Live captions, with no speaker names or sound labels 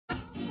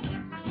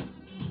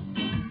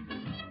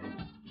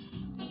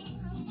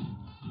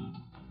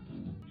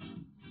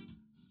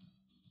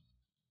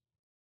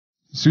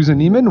Susan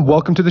Neiman,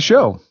 welcome to the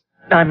show.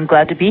 I'm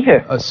glad to be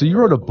here. So you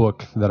wrote a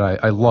book that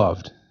I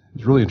loved.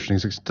 It's really interesting.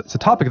 It's a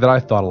topic that I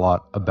thought a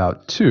lot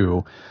about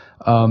too.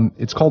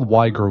 It's called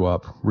Why Grow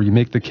Up, where you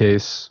make the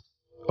case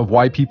of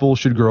why people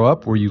should grow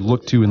up, where you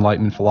look to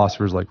Enlightenment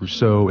philosophers like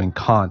Rousseau and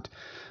Kant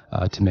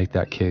to make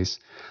that case.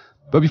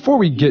 But before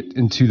we get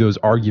into those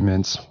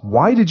arguments,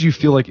 why did you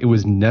feel like it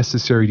was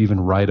necessary to even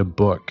write a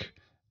book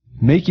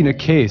making a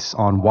case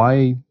on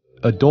why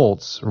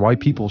adults or why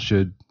people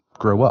should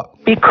grow up?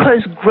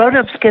 Because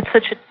grown-ups get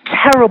such a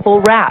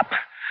terrible rap.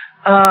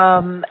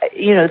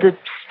 The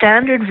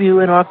standard view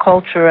in our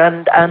culture,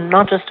 and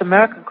not just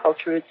American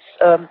culture,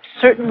 it's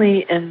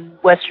certainly in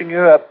Western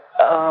Europe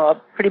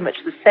pretty much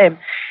the same,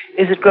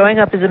 is that growing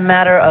up is a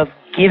matter of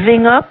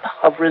giving up,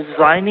 of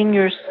resigning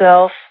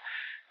yourself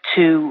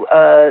to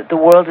the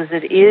world as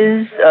it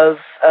is, of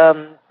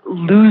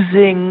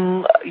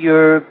losing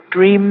your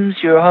dreams,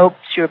 your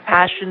hopes, your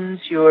passions,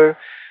 your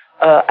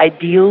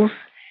ideals.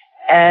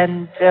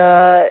 And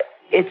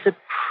it's a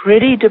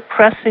pretty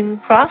depressing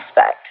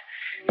prospect.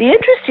 The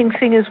interesting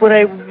thing is when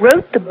I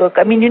wrote the book,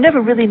 I mean, you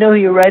never really know who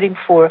you're writing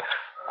for,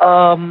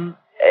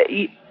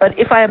 but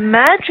if I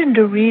imagined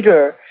a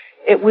reader,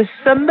 it was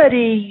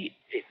somebody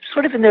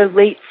sort of in their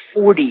late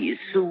 40s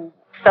who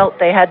felt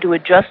they had to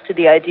adjust to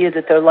the idea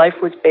that their life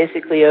was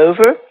basically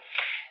over.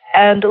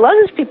 And a lot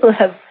of those people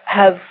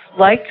have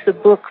liked the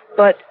book,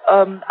 but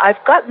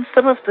I've gotten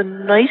some of the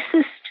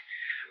nicest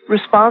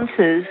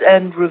responses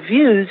and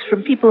reviews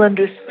from people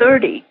under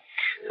 30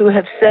 who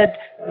have said,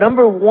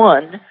 number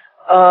one,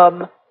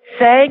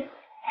 thank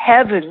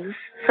heavens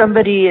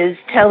somebody is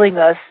telling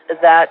us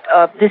that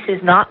this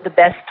is not the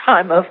best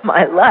time of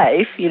my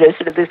life.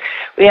 Sort of this,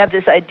 we have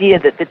this idea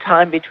that the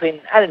time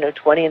between,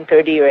 20 and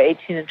 30 or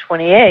 18 and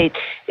 28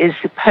 is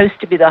supposed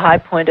to be the high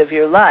point of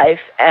your life,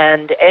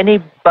 and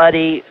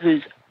anybody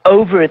who's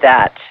over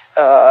that,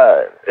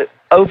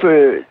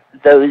 over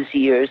those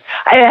years,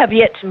 I have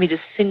yet to meet a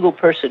single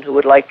person who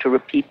would like to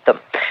repeat them.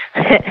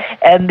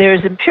 And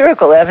there's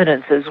empirical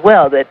evidence as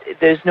well that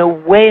there's no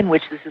way in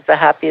which this is the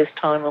happiest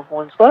time of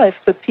one's life,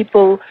 but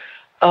people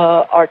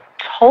are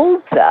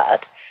told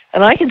that.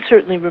 And I can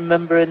certainly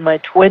remember in my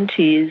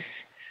 20s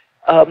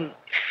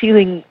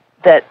feeling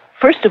that,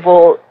 first of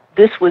all,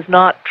 this was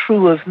not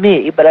true of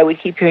me, but I would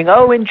keep hearing,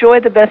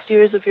 enjoy the best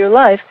years of your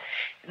life.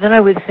 And then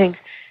I would think,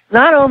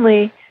 not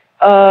only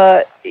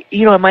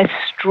am I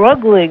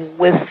struggling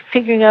with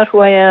figuring out who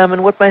I am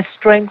and what my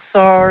strengths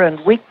are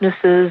and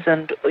weaknesses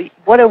and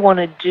what I want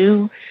to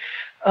do,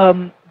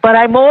 but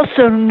I'm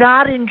also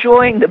not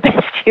enjoying the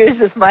best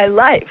years of my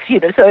life,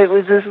 so it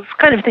was this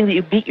kind of thing that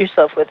you beat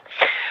yourself with.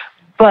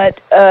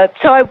 But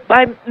so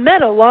I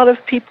met a lot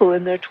of people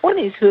in their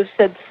 20s who have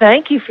said,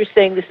 thank you for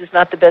saying this is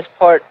not the best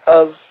part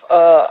of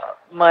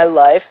my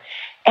life,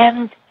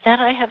 and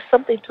that I have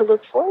something to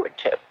look forward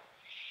to.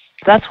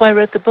 That's why I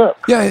wrote the book.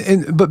 Yeah,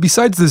 but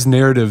besides this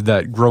narrative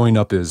that growing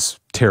up is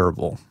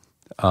terrible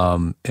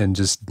and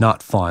just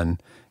not fun,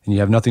 and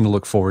you have nothing to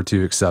look forward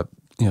to except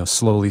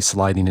slowly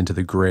sliding into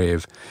the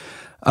grave,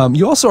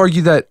 you also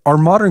argue that our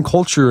modern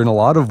culture, in a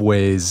lot of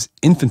ways,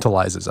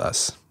 infantilizes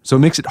us. So it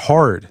makes it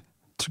hard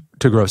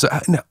to grow. So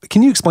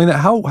can you explain that?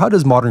 How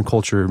does modern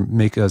culture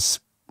makes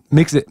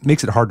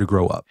it hard to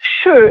grow up?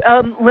 Sure.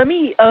 Let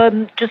me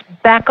just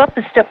back up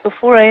a step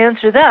before I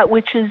answer that,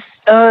 which is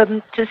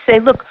to say,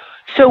 look.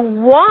 So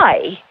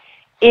why,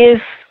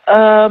 if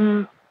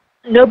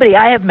nobody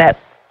I have met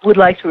would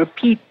like to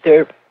repeat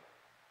their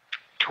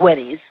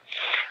 20s,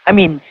 I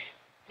mean,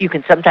 you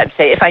can sometimes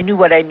say, if I knew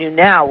what I knew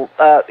now,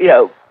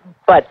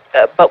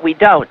 but we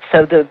don't.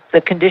 So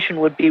the condition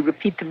would be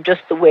repeat them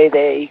just the way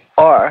they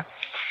are.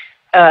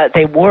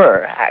 They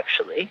were,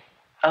 actually,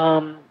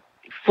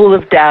 full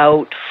of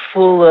doubt,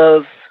 full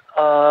of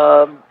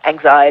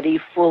anxiety,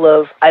 full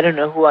of, I don't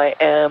know who I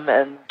am,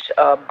 and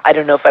I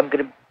don't know if I'm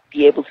going to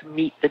be able to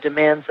meet the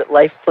demands that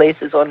life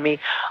places on me.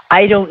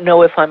 I don't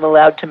know if I'm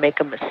allowed to make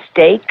a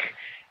mistake.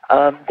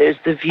 There's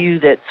the view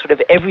that sort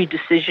of every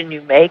decision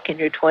you make in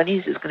your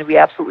 20s is going to be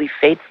absolutely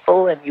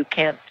fateful and you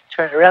can't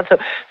turn it around. So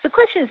the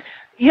question is,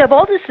 you have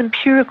all this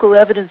empirical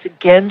evidence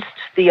against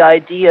the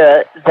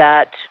idea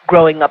that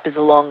growing up is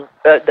your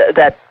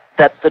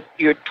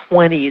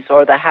 20s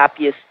are the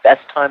happiest,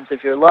 best times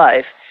of your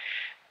life.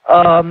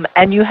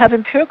 And you have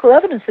empirical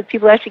evidence that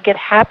people actually get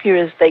happier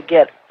as they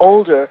get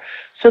older.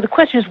 So the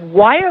question is,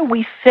 why are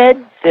we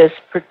fed this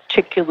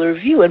particular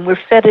view? And we're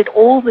fed it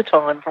all the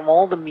time from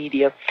all the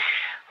media.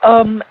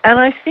 And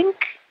I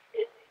think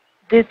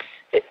it's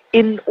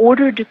in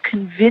order to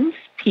convince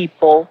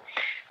people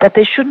that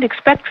they shouldn't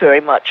expect very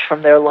much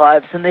from their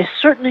lives, and they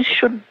certainly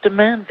shouldn't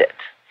demand it.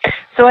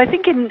 So I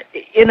think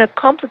in a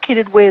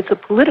complicated way, it's a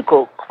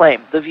political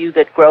claim, the view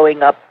that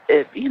growing up,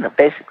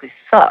 basically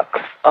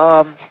sucks,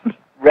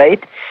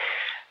 right?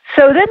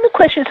 So then the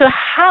question is, so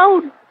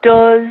how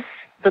does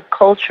the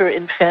culture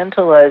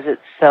infantilize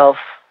itself?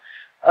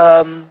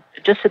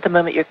 Just at the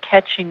moment, you're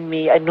catching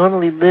me. I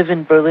normally live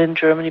in Berlin,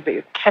 Germany, but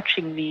you're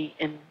catching me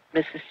in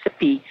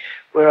Mississippi,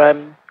 where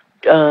I'm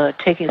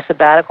taking a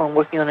sabbatical and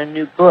working on a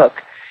new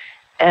book.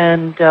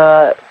 and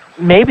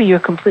maybe you're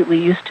completely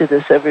used to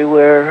this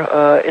everywhere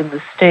in the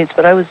States,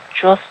 but I was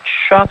just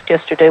shocked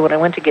yesterday when I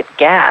went to get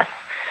gas.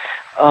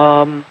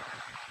 There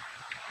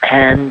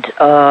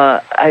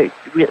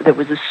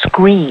was a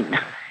screen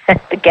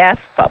at the gas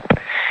pump.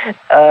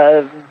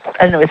 I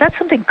don't know. Is that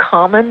something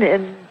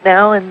common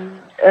now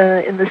in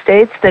the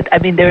States? That, I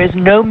mean, there is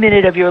no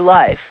minute of your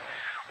life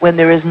when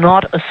there is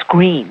not a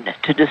screen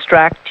to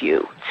distract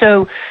you.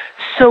 So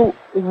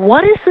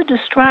what is the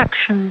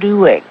distraction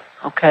doing?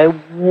 Okay,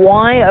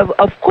 why?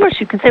 Of course,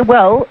 you can say,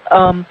 well,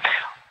 on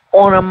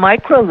a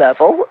micro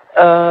level,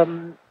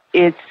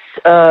 it's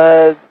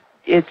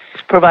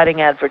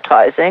providing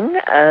advertising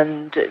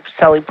and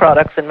selling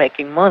products and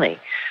making money.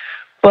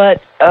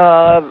 But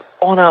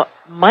on a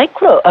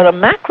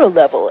macro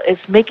level,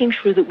 it's making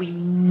sure that we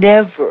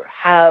never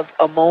have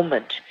a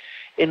moment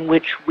in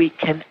which we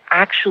can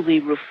actually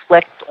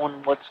reflect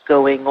on what's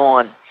going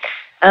on.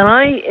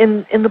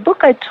 And in the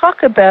book, I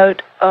talk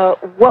about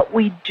what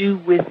we do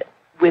with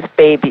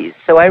babies.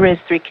 So I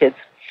raised 3 kids,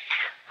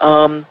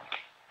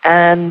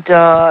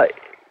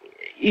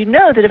 you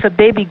know that if a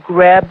baby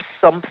grabs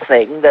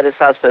something that it's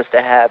not supposed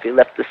to have, you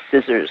left the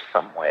scissors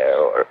somewhere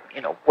or,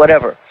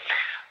 whatever,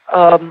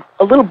 a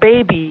little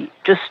baby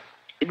just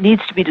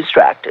needs to be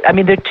distracted. I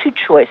mean, there are 2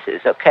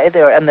 choices, okay?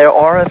 There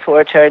are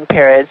authoritarian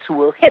parents who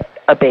will hit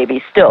a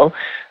baby still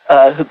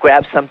who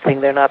grabs something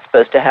they're not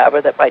supposed to have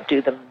or that might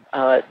do them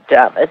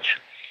damage.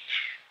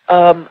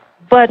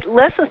 But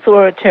less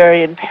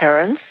authoritarian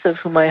parents, of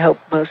whom I hope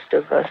most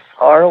of us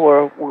are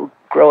or will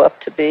grow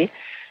up to be,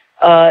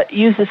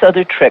 use this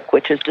other trick,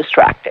 which is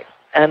distracting.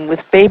 And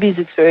with babies,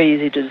 it's very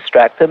easy to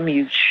distract them.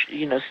 You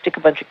stick a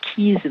bunch of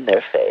keys in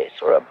their face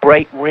or a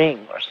bright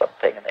ring or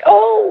something, and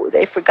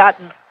they've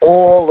forgotten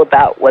all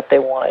about what they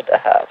wanted to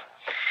have.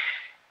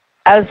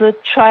 As a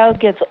child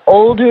gets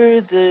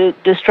older, the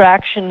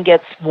distraction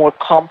gets more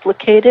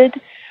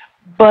complicated,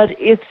 but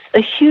it's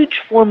a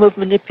huge form of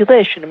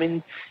manipulation. I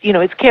mean,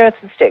 it's carrots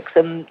and sticks,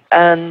 and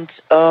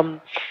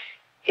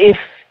if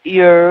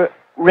you're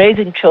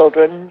raising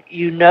children,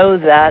 you know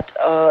that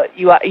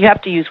you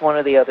have to use one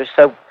or the other.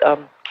 So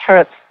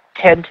carrots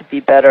tend to be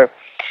better.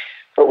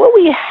 But what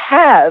we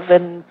have,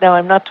 and now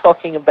I'm not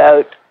talking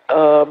about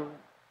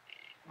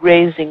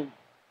raising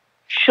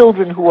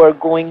children who are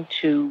going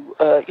to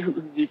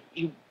who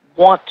you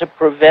want to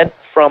prevent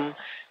from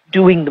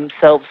doing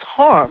themselves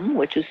harm,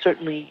 which is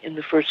certainly in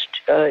the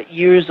first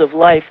years of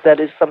life, that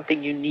is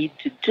something you need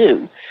to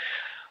do.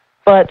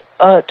 But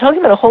talking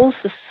about a whole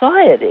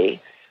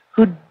society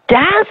who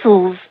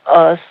dazzles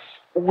us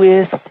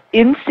with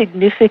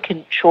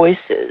insignificant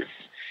choices,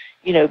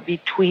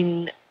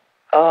 between,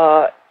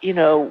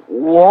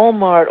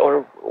 Walmart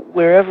or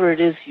wherever it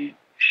is you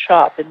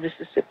shop. In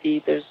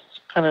Mississippi, there's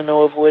kind of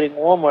no avoiding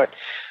Walmart.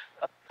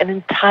 An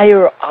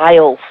entire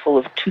aisle full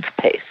of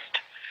toothpaste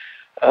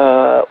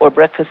or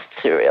breakfast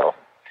cereal.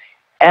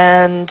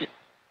 And,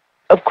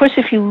 of course,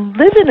 if you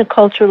live in a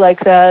culture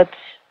like that,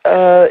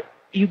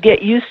 you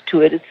get used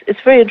to it.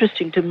 It's very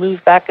interesting to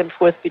move back and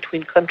forth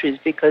between countries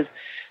because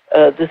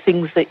the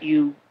things that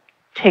you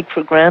take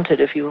for granted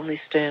if you only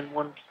stay in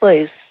one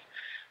place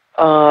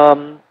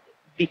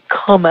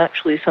become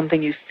actually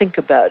something you think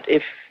about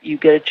if you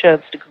get a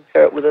chance to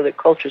compare it with other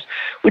cultures,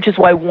 which is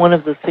why one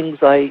of the things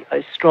I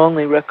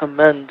strongly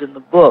recommend in the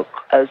book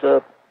as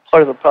a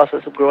part of the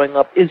process of growing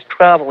up is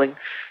traveling,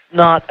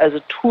 not as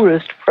a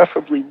tourist,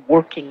 preferably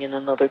working in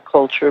another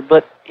culture,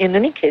 but in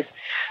any case,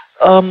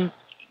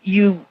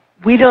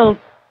 we don't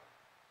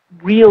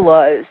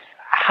realize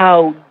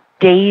how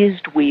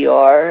dazed we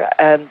are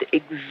and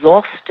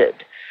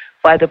exhausted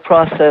by the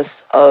process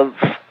of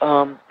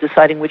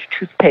deciding which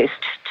toothpaste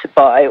to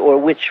buy or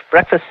which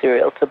breakfast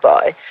cereal to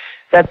buy,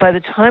 that by the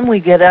time we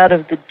get out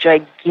of the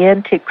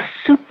gigantic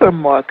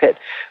supermarket,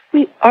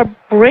 our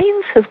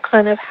brains have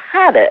kind of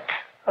had it.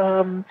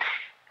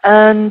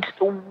 And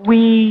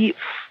we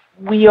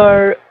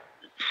are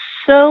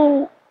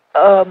so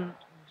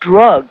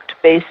drugged,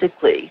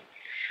 basically,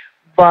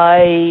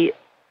 by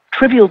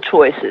trivial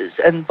choices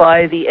and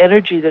by the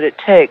energy that it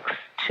takes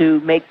to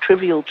make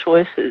trivial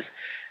choices,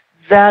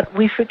 that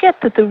we forget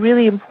that the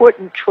really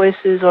important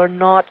choices are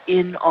not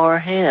in our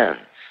hands.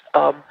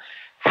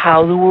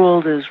 How the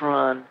world is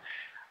run,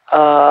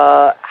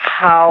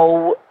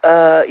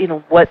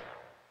 what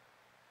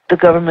the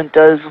government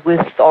does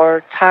with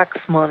our tax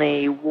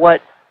money,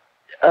 what,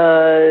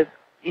 our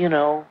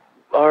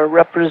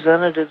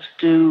representatives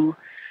do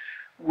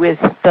with,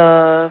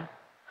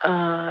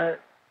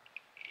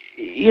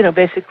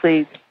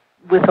 basically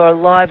with our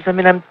lives. I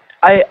mean,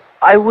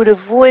 I would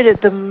avoid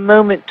at the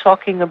moment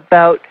talking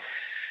about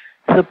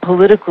the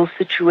political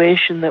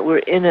situation that we're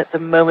in at the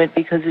moment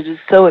because it is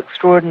so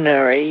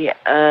extraordinary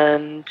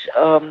and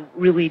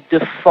really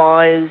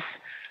defies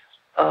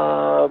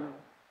kind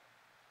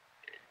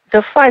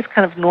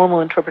of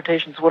normal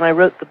interpretations. When I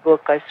wrote the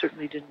book, I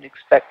certainly didn't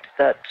expect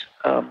that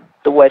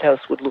the White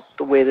House would look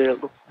the way that it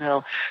looks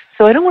now.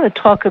 So I don't want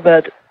to talk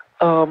about,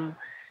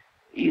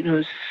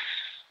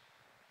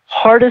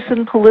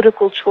 partisan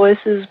political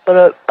choices,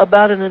 but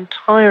about an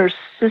entire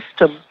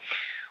system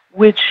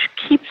which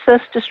keeps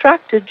us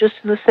distracted just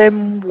in the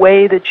same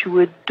way that you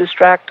would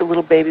distract a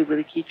little baby with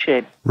a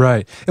keychain.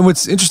 Right. And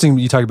what's interesting,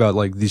 you talk about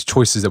like these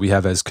choices that we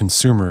have as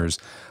consumers.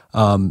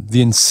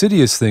 The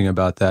insidious thing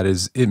about that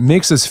is it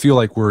makes us feel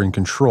like we're in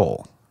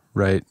control,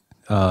 right?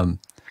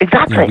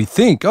 Exactly. We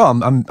think, oh,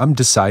 I'm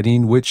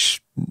deciding which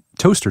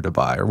toaster to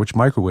buy or which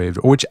microwave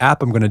or which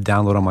app I'm going to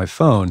download on my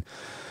phone.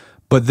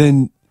 But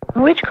then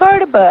which car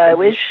to buy,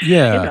 which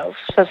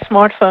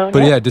smartphone.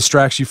 But it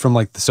distracts you from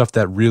like the stuff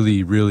that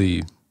really,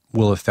 really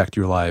will affect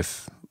your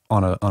life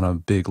on a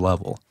big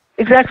level.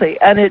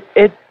 Exactly, and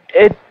it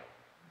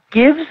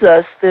gives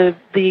us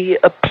the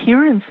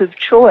appearance of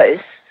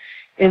choice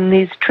in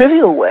these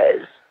trivial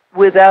ways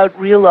without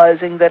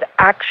realizing that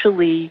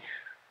actually,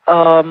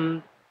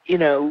 the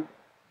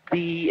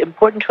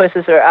important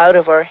choices are out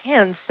of our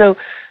hands. So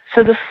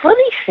the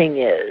funny thing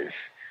is,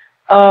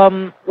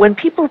 when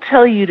people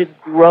tell you to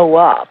grow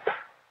up,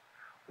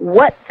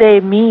 what they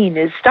mean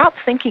is stop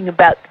thinking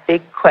about the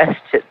big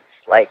questions,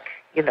 like,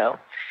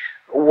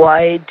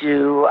 why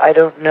do, I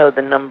don't know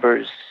the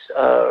numbers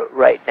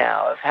right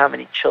now of how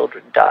many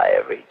children die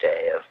every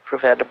day of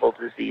preventable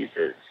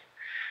diseases.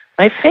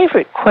 My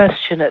favorite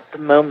question at the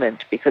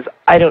moment, because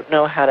I don't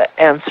know how to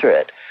answer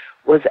it,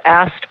 was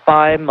asked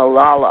by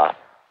Malala,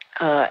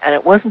 and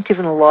it wasn't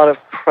given a lot of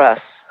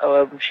press.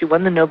 She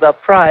won the Nobel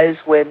Prize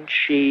when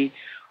she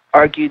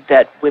argued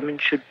that women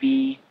should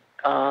be,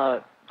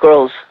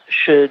 girls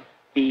should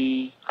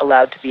be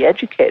allowed to be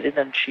educated,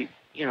 and she,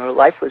 her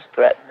life was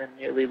threatened and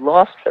nearly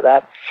lost for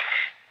that.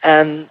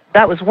 And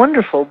that was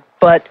wonderful,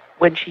 but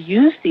when she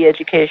used the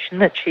education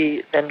that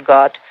she then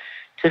got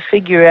to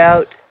figure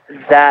out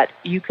that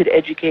you could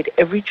educate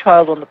every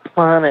child on the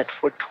planet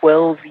for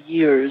 12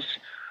 years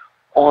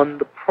on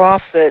the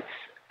profits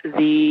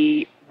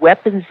the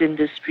weapons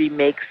industry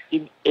makes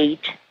in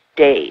 8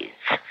 days.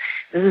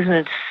 This is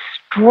an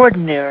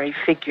extraordinary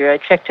figure. I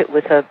checked it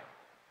with a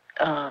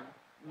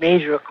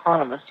major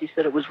economist. He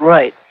said it was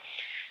right.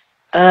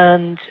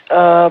 And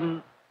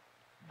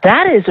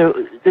that is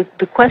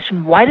the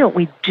question, why don't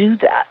we do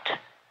that,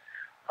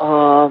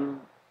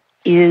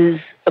 is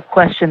a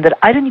question that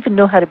I don't even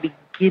know how to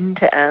begin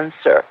to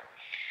answer.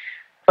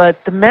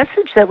 But the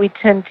message that we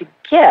tend to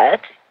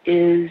get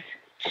is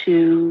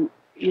to,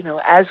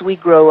 as we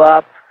grow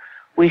up,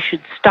 we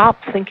should stop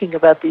thinking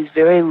about these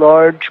very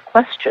large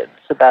questions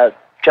about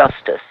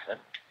justice and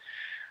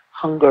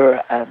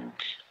hunger and,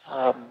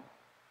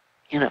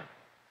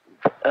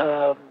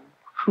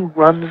 who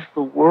runs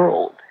the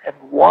world and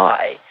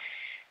why.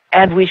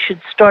 And we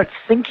should start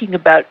thinking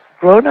about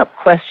grown-up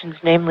questions,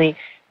 namely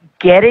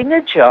getting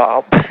a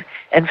job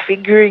and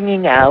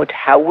figuring out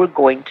how we're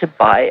going to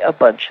buy a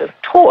bunch of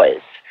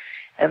toys.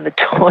 And the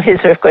toys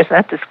are, of course,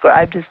 not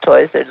described as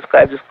toys. They're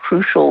described as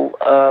crucial,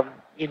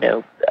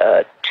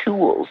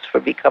 tools for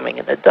becoming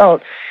an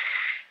adult.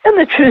 And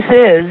the truth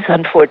is,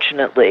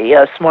 unfortunately,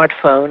 a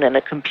smartphone and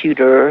a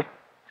computer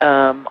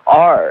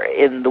are,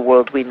 in the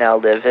world we now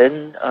live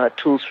in,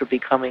 tools for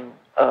becoming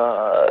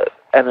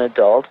an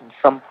adult. In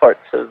some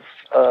parts of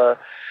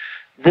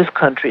this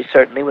country,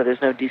 certainly, where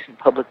there's no decent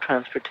public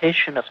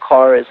transportation, a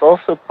car is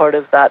also part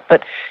of that.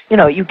 But,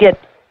 you get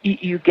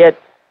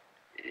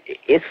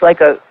it's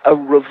like a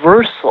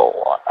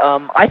reversal.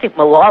 I think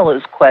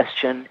Malala's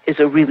question is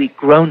a really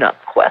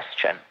grown-up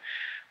question.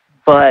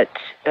 But,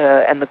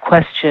 and the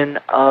question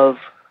of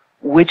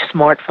which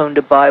smartphone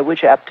to buy,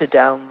 which app to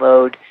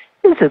download,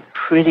 is a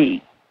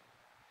pretty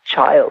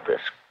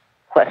childish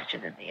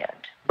question in the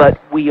end. But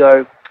we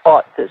are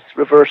taught this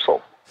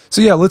reversal.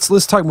 So yeah, let's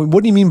talk.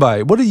 What do you mean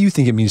by, what do you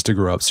think it means to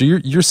grow up? So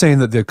you're saying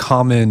that the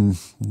common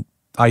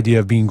idea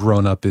of being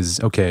grown up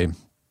is, okay,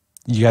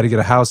 you got to get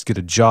a house, get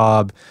a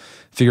job,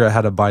 figure out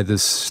how to buy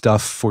this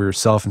stuff for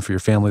yourself and for your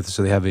family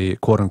so they have a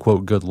quote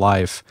unquote good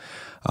life.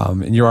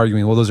 And you're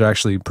arguing, well, those are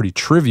actually pretty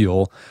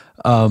trivial.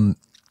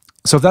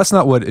 So if that's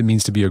not what it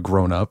means to be a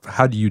grown-up,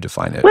 how do you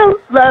define it? Well,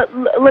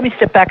 let me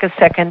step back a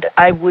second.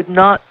 I would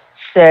not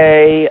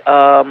say,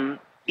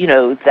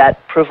 that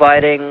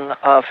providing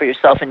for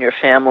yourself and your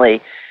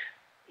family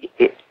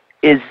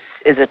is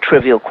a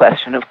trivial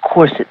question. Of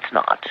course it's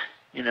not.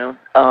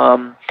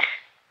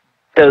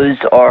 Those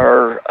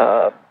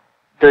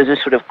are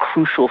sort of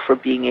crucial for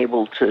being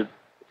able to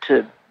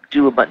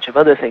do a bunch of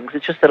other things.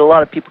 It's just that a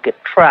lot of people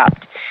get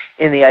trapped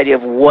in the idea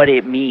of what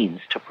it means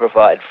to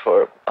provide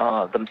for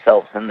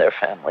themselves and their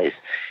families.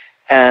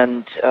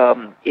 And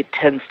it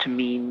tends to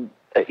mean,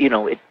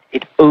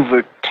 it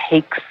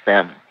overtakes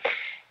them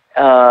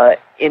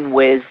in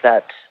ways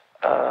that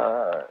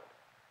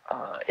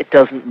it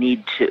doesn't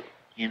need to,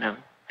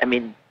 I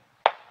mean,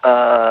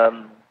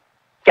 I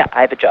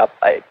have a job.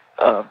 I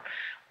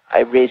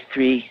raised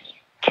 3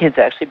 kids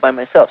actually by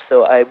myself,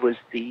 so I was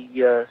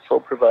the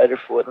sole provider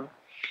for them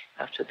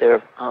after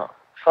their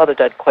father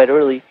died quite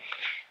early.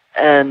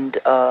 And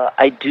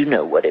I do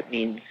know what it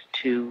means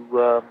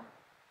to,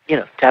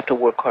 to have to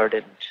work hard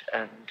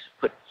and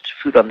put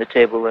food on the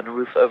table and a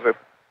roof over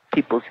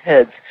people's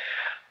heads.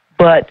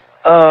 But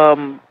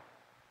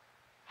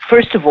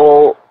first of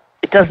all,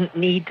 it doesn't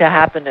need to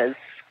happen as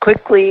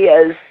quickly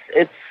as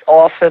it's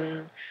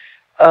often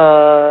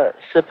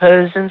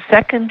supposed. And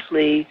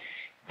secondly,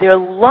 there are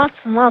lots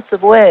and lots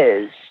of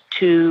ways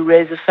to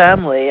raise a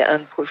family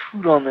and put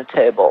food on the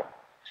table.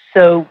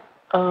 So,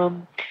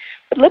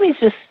 but let me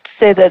just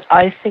say that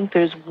I think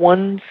there's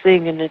one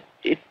thing, and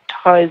it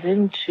ties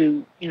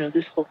into,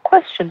 this whole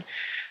question.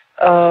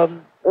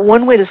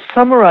 One way to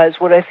summarize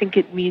what I think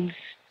it means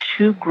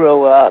to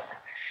grow up,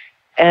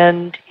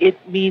 and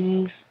it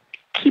means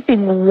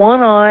keeping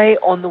one eye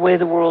on the way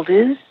the world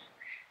is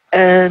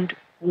and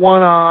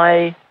one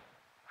eye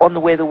on the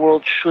way the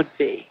world should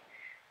be.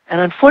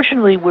 And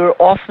unfortunately, we're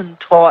often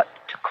taught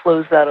to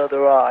close that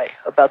other eye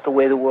about the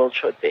way the world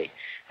should be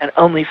and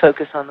only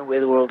focus on the way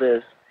the world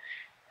is.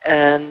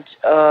 And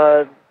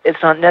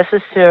it's not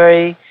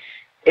necessary,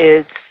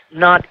 it's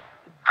not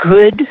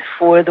good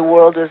for the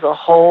world as a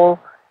whole,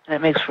 and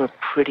it makes for a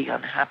pretty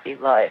unhappy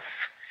life.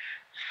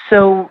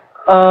 So,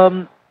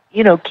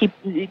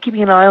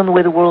 keeping an eye on the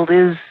way the world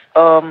is,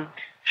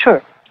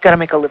 sure, you got to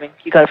make a living.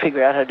 You got to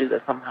figure out how to do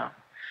that somehow.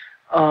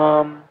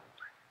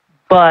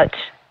 But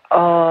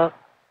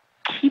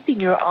keeping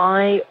your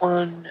eye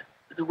on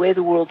the way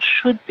the world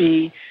should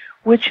be,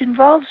 which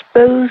involves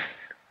both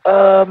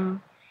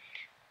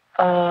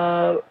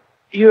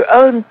your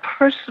own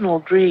personal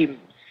dreams,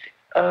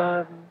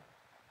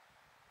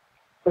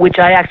 which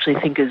I actually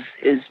think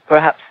is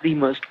perhaps the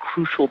most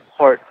crucial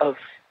part of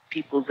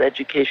people's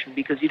education,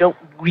 because you don't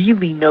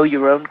really know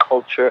your own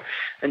culture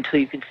until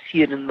you can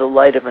see it in the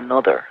light of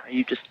another.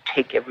 You just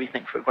take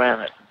everything for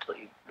granted until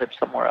you live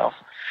somewhere else.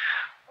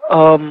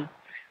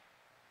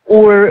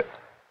 Or,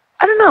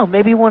 I don't know,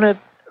 maybe you want to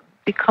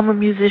become a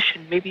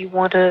musician. Maybe you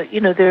want to,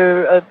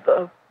 they're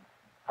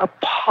a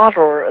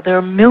potter. There are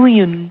a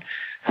million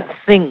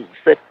things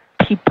that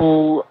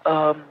people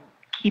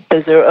keep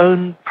as their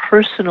own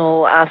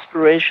personal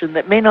aspiration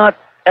that may not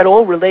at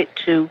all relate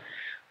to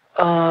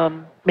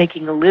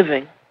making a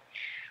living.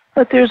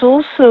 But there's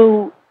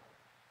also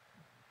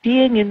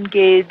being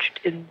engaged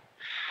in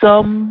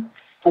some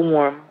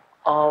form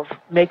of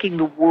making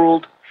the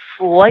world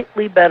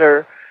slightly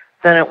better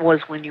than it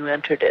was when you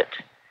entered it.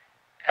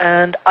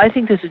 And I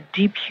think there's a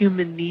deep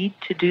human need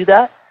to do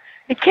that.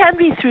 It can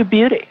be through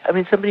beauty. I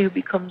mean, somebody who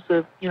becomes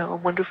a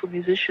wonderful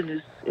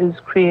musician is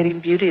creating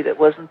beauty that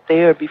wasn't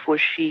there before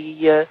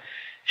she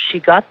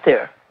got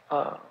there.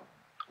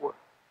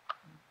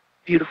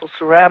 Beautiful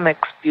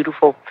ceramics,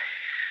 beautiful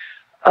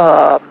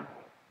art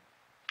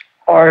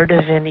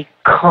of any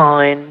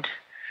kind.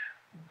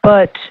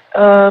 But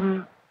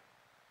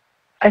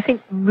I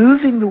think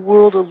moving the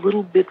world a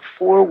little bit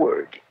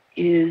forward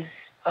is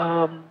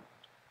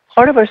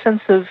part of our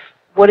sense of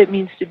what it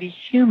means to be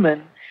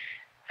human.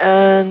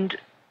 And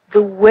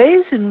the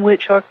ways in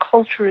which our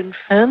culture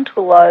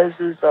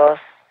infantilizes us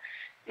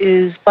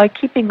is by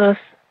keeping us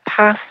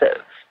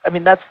passive. I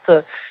mean, that's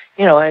the,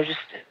 I just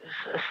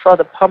saw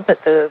the pump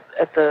at the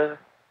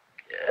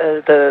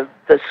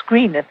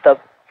screen at the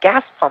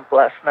gas pump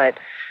last night.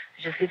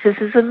 This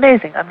is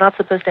amazing. I'm not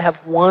supposed to have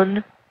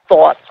one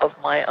thought of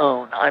my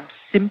own. I'm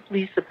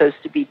simply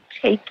supposed to be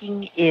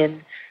taking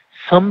in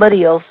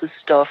somebody else's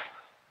stuff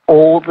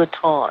all the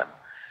time.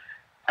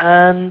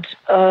 And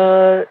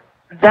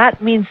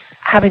that means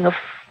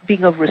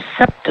being a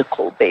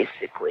receptacle,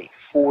 basically,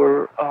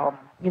 for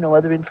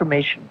other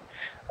information,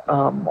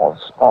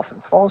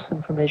 often false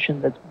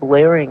information that's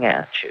blaring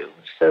at you,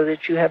 so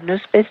that you have no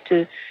space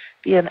to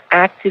be an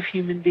active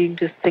human being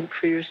to think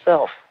for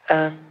yourself.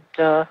 And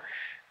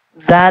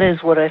that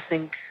is what I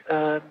think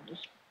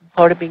is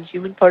part of being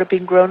human, part of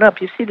being grown up.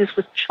 You see this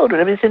with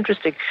children. I mean, it's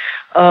interesting.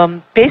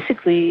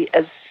 Basically,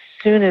 as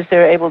soon as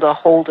they're able to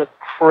hold a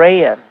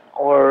crayon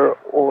or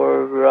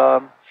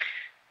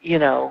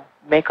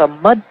make a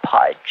mud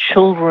pie,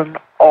 children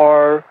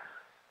are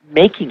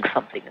making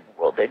something in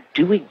the world. They're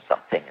doing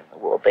something in the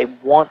world. They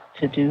want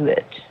to do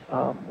it.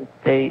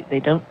 They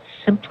don't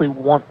simply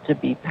want to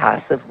be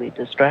passively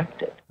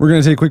distracted. We're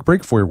going to take a quick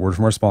break for a word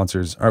from our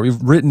sponsors. All right,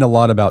 we've written a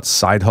lot about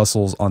side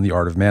hustles on the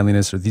Art of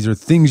Manliness. These are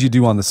things you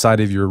do on the side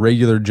of your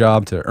regular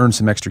job to earn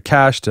some extra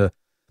cash, to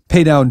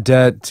pay down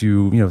debt,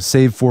 to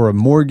save for a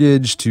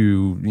mortgage,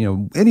 to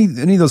any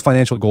of those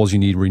financial goals you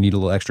need where you need a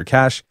little extra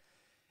cash.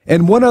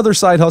 And one other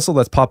side hustle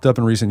that's popped up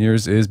in recent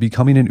years is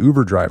becoming an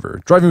Uber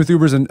driver. Driving with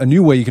Uber is a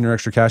new way you can earn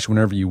extra cash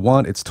whenever you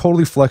want. It's a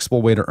totally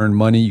flexible way to earn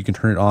money. You can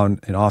turn it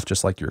on and off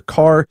just like your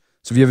car.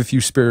 So if you have a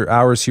few spare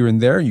hours here and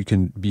there, you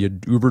can be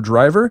an Uber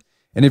driver.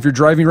 And if you're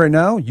driving right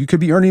now, you could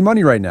be earning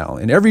money right now.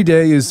 And every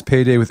day is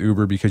payday with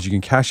Uber because you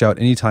can cash out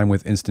anytime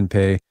with Instant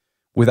Pay.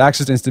 With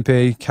access to Instant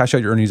Pay, cash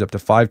out your earnings up to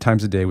 5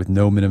 times a day with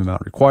no minimum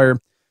amount required.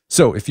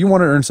 So if you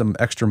want to earn some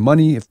extra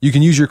money, you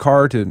can use your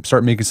car to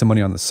start making some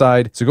money on the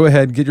side. So go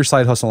ahead, get your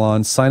side hustle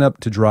on, sign up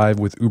to drive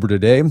with Uber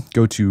today.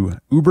 Go to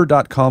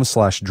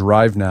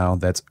uber.com/drive now.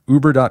 That's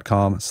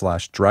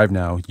uber.com/drive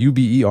now,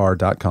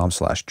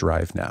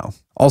 uber.com/drive now.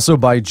 Also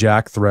by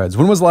Jack Threads.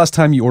 When was the last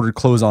time you ordered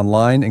clothes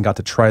online and got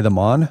to try them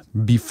on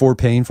before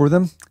paying for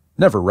them?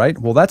 Never, right?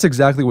 Well, that's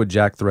exactly what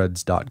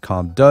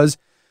jackthreads.com does.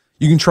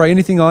 You can try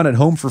anything on at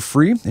home for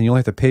free, and you only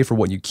have to pay for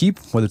what you keep,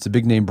 whether it's a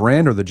big name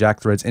brand or the Jack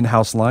Threads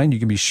in-house line. You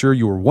can be sure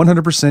you are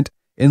 100%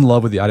 in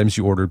love with the items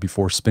you ordered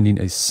before spending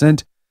a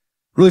cent.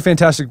 Really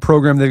fantastic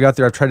program they've got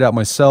there. I've tried it out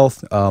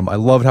myself. I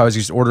loved how I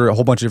just order a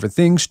whole bunch of different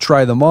things,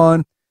 try them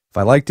on. If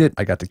I liked it,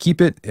 I got to keep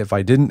it. If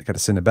I didn't, I got to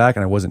send it back,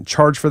 and I wasn't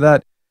charged for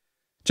that.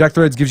 Jack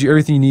Threads gives you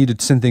everything you need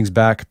to send things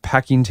back,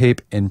 packing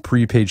tape, and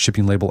prepaid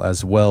shipping label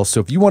as well. So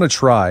if you want to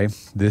try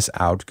this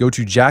out, go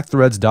to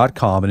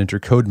jackthreads.com and enter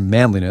code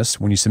manliness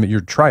when you submit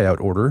your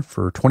tryout order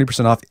for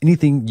 20% off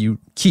anything you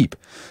keep.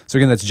 So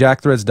again, that's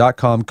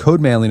jackthreads.com,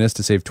 code manliness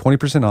to save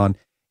 20% on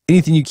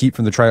anything you keep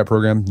from the tryout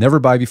program. Never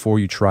buy before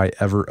you try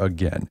ever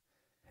again.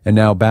 And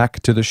now back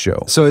to the show.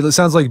 So it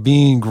sounds like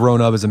being grown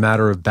up is a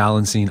matter of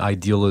balancing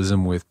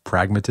idealism with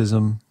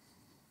pragmatism.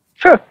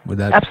 Sure. Would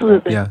that,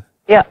 absolutely. Yeah.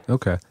 Yeah.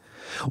 Okay.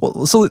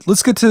 Well, so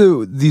let's get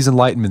to these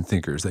Enlightenment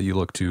thinkers that you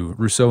look to,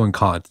 Rousseau and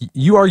Kant.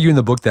 You argue in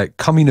the book that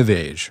coming of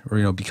age,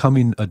 or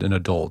becoming an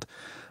adult,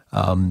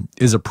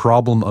 is a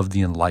problem of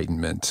the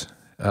Enlightenment.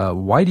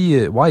 Why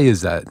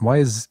is that? Why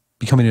is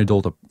becoming an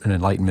adult an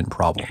Enlightenment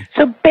problem?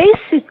 So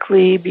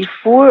basically,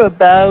 before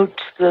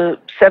about the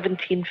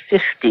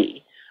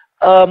 1750,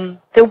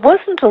 there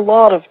wasn't a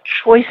lot of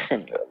choice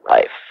in your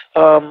life.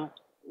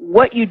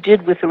 What you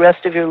did with the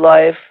rest of your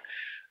life,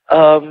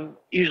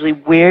 usually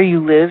where you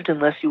lived,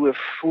 unless you were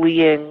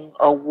fleeing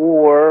a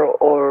war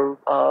or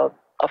a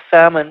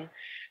famine,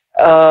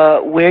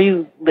 where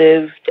you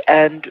lived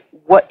and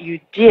what you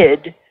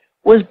did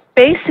was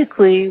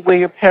basically where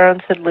your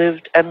parents had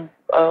lived and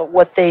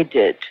what they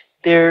did.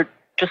 There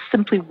just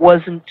simply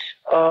wasn't,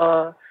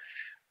 for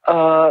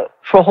a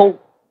whole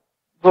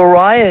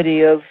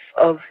variety of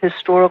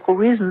historical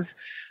reasons,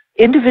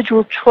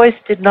 individual choice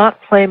did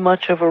not play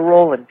much of a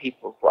role in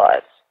people's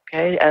lives.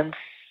 Okay, and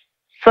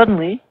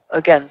suddenly,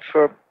 again,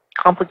 for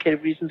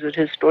complicated reasons that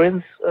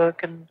historians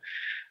can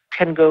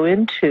go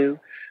into,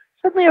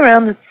 suddenly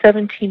around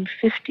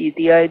 1750,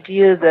 the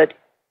idea that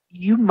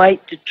you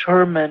might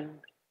determine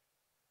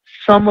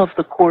some of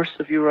the course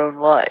of your own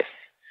life.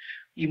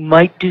 You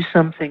might do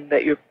something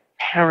that your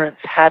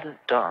parents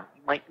hadn't done.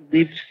 You might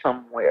live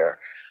somewhere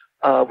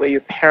where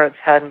your parents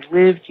hadn't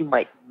lived. You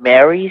might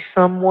marry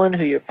someone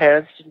who your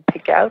parents didn't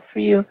pick out for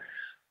you.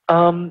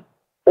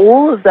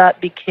 All of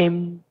that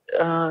began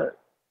to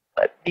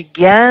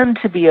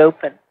be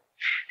open.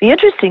 The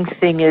interesting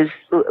thing is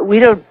we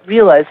don't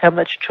realize how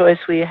much choice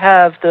we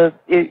have. If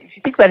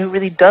you think about who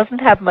really doesn't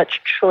have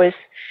much choice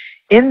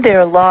in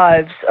their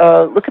lives,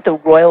 look at the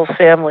royal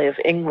family of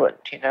England.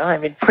 I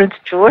mean, Prince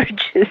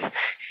George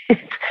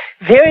it's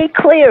very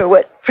clear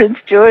what Prince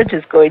George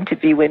is going to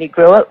be when he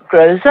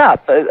grows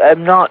up.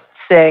 I'm not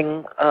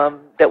saying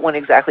that one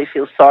exactly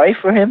feels sorry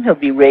for him. He'll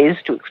be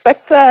raised to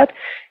expect that.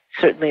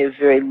 Certainly a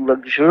very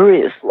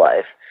luxurious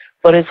life,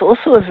 but it's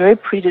also a very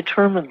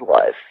predetermined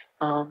life.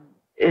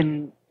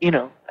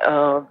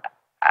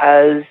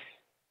 As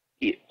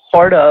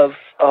part of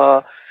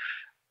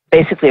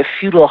basically a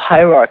feudal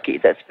hierarchy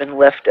that's been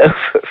left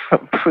over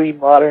from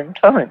pre-modern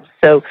times.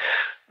 So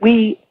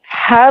we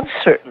have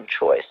certain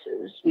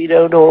choices. We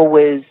don't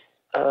always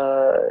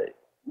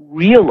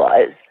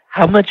realize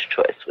how much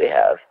choice we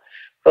have,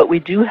 but we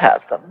do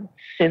have them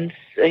since,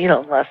 the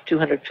last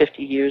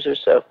 250 years or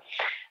so.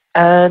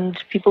 And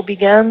people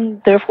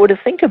began, therefore, to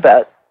think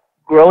about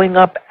growing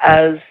up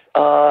as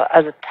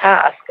a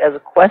task, as a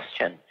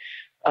question,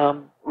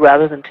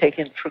 rather than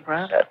taking it for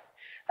granted.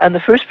 And the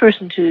first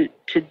person to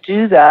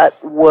do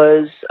that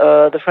was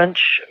the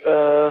French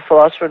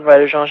philosopher and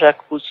writer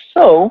Jean-Jacques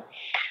Rousseau,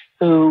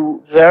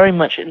 who very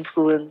much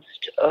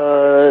influenced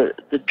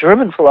the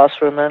German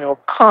philosopher Emanuel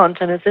Kant.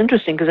 And it's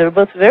interesting because they were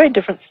both very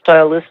different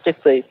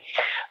stylistically.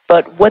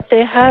 But what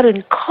they had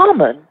in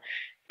common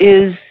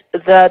is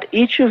that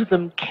each of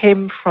them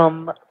came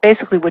from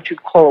basically what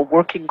you'd call a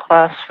working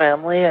class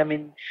family. I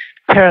mean,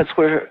 parents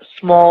were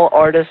small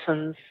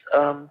artisans.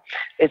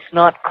 It's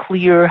not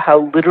clear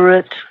how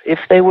literate, if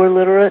they were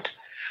literate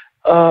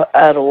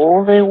at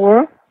all they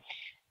were.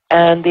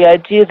 And the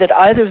idea that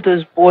either of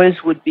those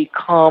boys would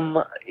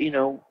become,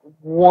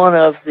 one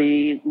of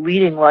the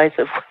leading lights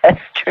of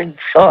Western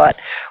thought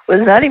was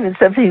not even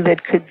something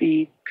that could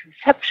be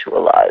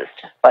conceptualized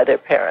by their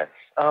parents.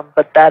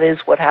 But that is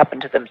what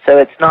happened to them. So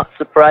it's not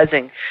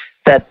surprising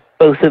that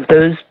both of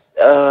those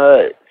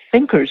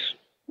thinkers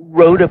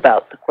wrote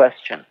about the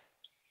question.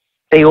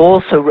 They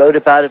also wrote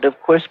about it, of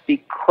course,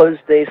 because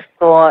they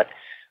thought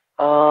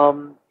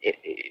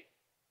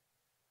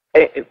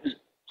it was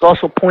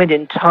also a point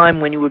in time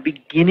when you were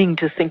beginning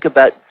to think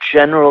about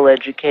general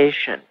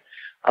education.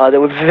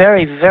 There were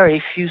very, very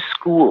few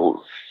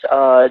schools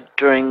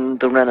during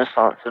the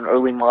Renaissance and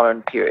early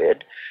modern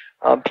period.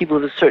 People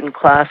of a certain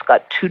class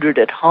got tutored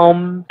at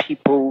home.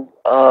 People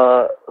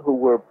who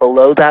were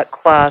below that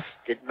class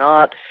did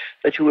not.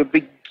 But you were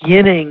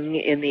beginning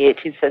in the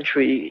 18th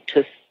century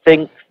to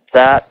think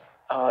that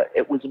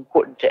it was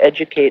important to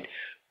educate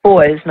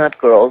boys, not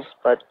girls,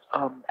 but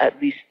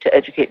at least to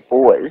educate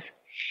boys.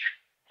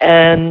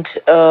 And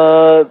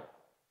the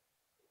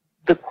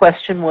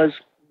question was,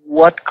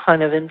 what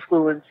kind of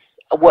influence,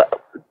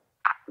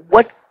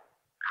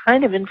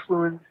 kind of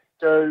influence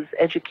does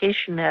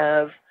education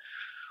have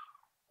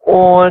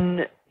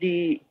on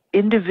the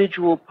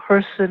individual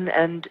person,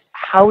 and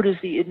how does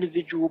the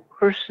individual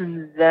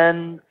person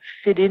then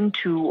fit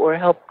into or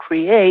help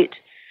create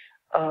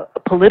a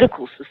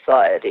political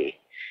society?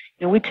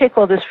 You know, we take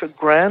all this for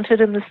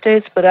granted in the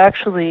States, but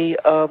actually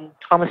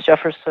Thomas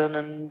Jefferson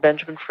and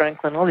Benjamin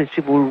Franklin, all these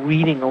people were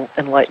reading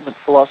Enlightenment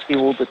philosophy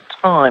all the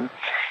time.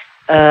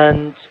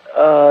 And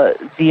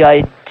the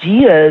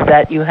idea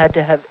that you had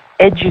to have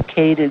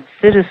educated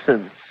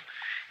citizens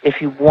if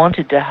you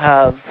wanted to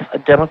have a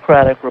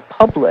democratic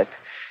republic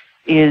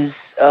is,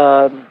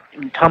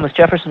 Thomas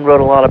Jefferson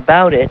wrote a lot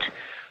about it,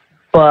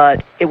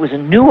 but it was a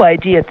new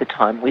idea at the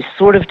time. We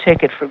sort of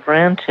take it for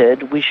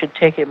granted. We should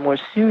take it more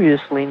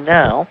seriously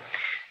now,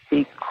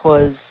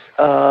 because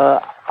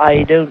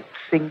I don't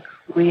think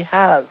we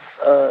have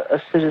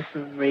a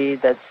citizenry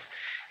that's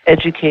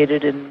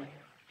educated in,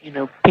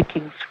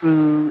 picking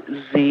through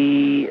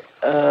the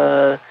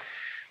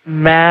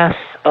mass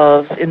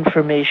of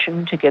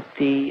information to get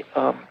the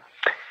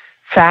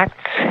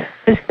facts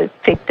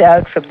picked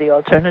out from the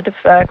alternative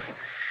facts.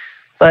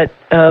 But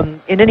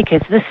in any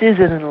case, this is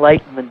an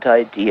Enlightenment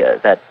idea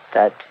that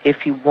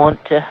if you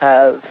want to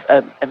have,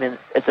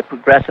 it's a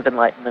progressive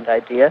Enlightenment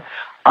idea.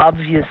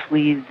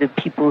 Obviously, the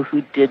people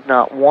who did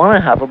not want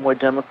to have a more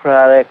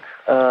democratic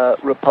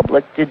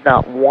republic did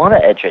not want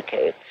to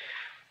educate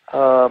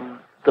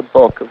the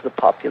bulk of the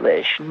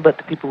population, but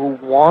the people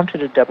who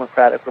wanted a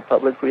democratic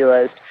republic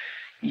realized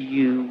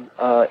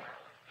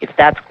if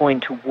that's going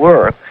to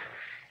work,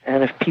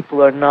 and if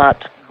people are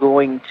not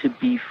going to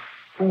be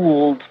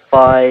fooled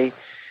by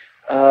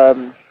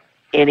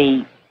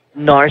any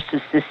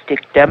narcissistic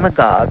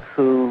demagogue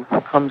who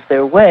comes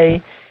their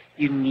way,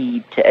 you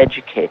need to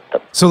educate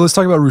them. So let's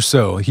talk about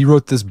Rousseau. He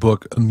wrote this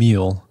book,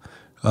 Emile.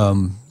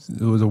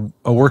 It was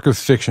a work of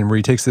fiction where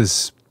he takes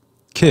this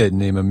kid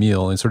named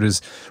Emile and sort of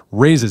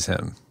raises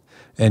him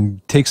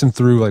and takes him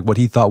through like what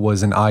he thought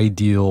was an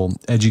ideal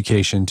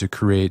education to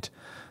create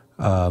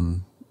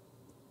an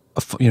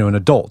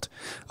adult.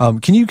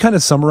 Can you kind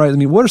of summarize? I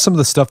mean, what are some of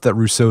the stuff that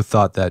Rousseau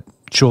thought that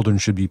children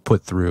should be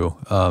put through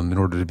in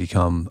order to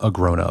become a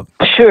grown-up?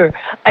 Sure.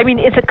 I mean,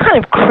 it's a kind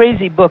of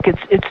crazy book.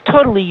 It's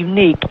totally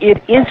unique.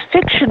 It is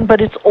fiction,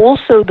 but it's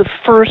also the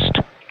first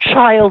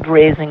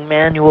child-raising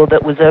manual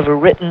that was ever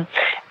written,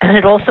 and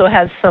it also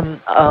has some,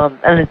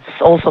 and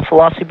it's also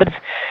philosophy, but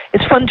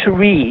it's fun to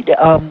read,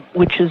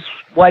 which is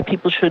why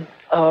people should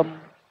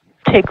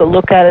take a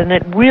look at it. And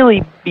it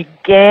really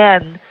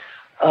began,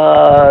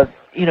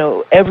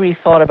 every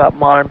thought about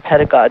modern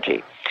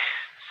pedagogy.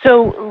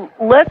 So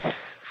let's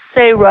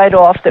say right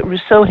off that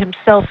Rousseau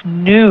himself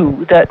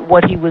knew that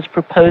what he was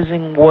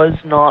proposing was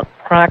not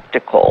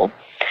practical.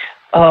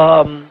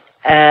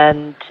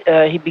 And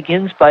he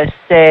begins by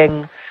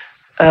saying,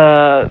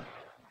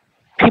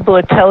 people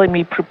are telling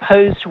me,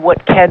 propose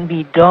what can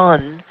be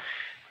done.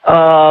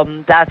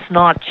 That's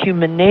not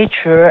human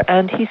nature.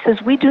 And he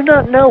says, we do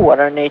not know what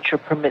our nature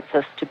permits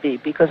us to be,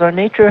 because our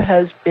nature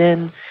has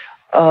been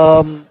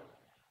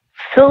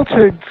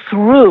filtered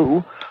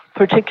through a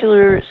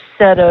particular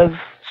set of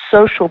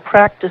social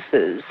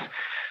practices.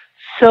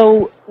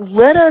 So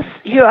let us,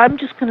 here, I'm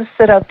just going to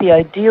set out the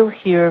ideal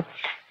here,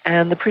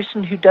 and the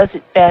person who does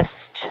it best,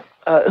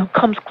 who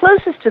comes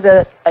closest to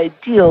that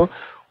ideal,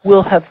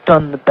 will have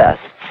done the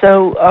best.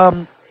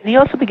 So he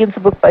also begins the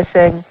book by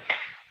saying,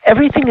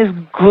 everything is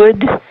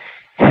good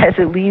as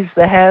it leaves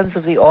the hands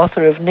of the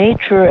author of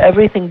nature.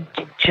 Everything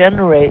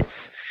degenerates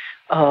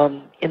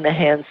in the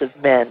hands of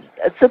men.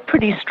 It's a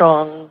pretty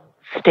strong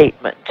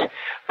statement,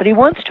 but he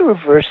wants to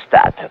reverse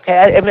that.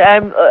 Okay,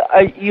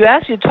 you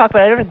asked me to talk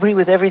about. I don't agree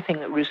with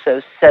everything that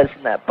Rousseau says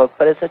in that book,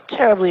 but it's a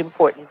terribly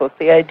important book.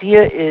 The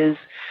idea is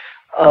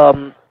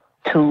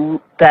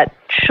that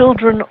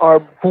children are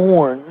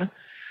born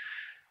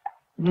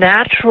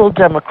natural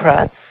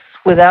democrats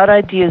without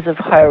ideas of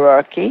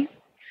hierarchy.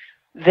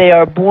 They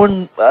are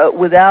born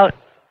without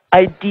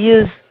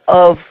ideas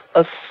of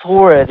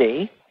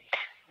authority.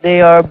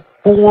 They are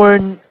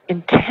born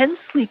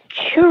intensely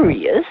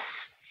curious,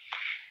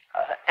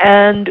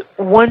 and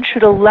one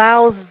should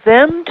allow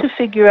them to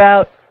figure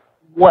out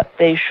what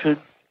they should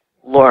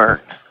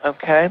learn,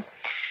 okay?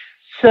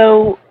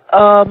 So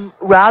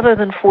rather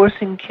than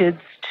forcing kids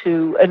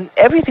to, and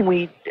everything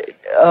we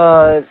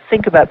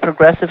think about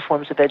progressive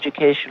forms of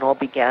education all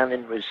began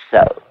in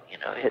Rousseau.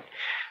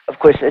 Of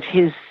course, in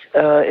his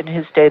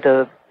day,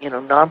 the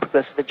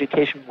non-progressive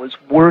education was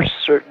worse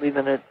certainly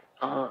than it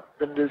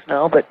is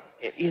now. But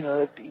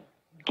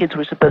kids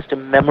were supposed to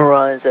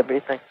memorize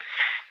everything.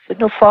 He said,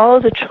 no, follow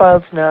the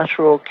child's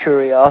natural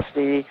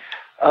curiosity.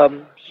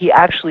 He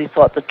actually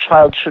thought the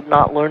child should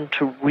not learn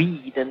to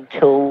read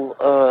until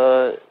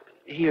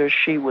he or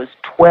she was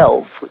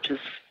 12, which is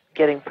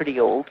getting pretty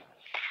old.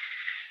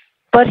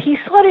 But he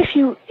thought if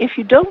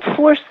you don't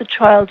force the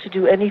child to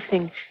do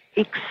anything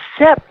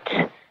except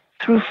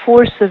through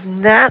force of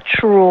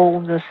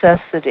natural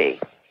necessity,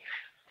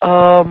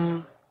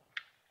 that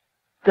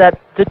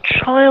the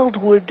child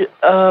would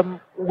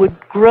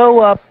grow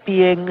up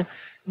being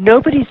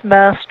nobody's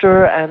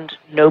master and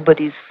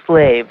nobody's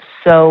slave.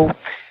 So,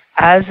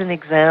 as an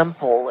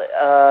example,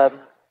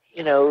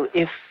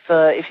 if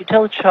you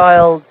tell a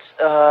child,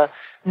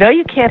 no,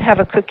 you can't have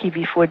a cookie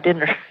before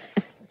dinner.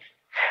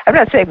 I'm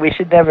not saying we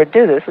should never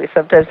do this. We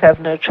sometimes have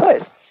no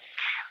choice.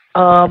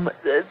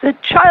 The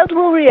child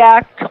will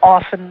react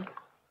often,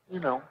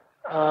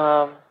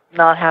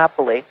 not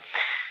happily.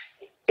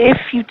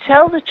 If you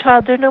tell the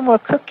child there are no more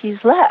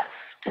cookies left,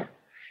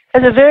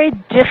 has a very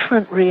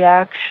different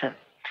reaction.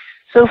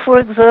 So, for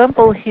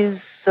example, his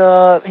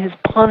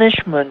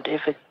punishment,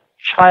 if a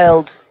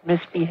child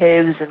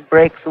misbehaves and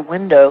breaks a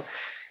window,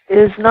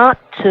 is not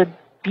to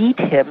beat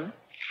him,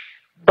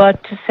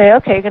 but to say,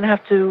 okay, you're going to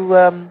have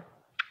to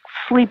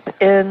sleep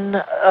in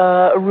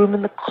a room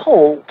in the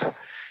cold.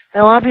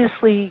 Now,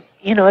 obviously,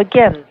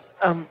 again,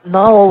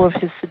 not all of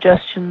his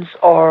suggestions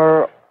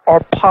are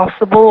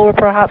possible or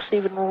perhaps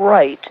even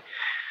right.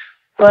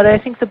 But I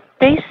think the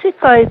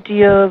basic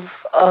idea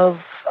of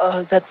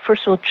that,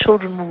 first of all,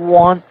 children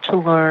want to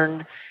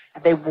learn,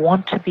 and they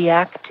want to be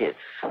active.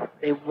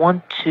 They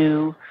want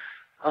to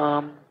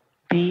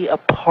be a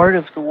part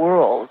of the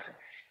world.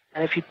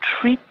 And if you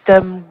treat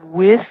them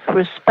with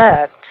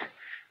respect,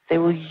 they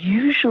will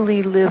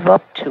usually live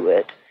up to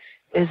it,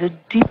 is a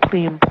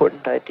deeply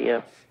important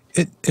idea.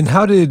 And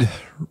how did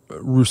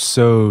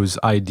Rousseau's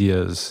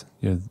ideas,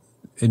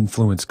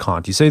 influence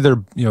Kant? You say they're,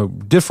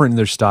 different in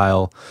their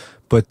style,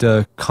 but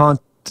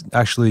Kant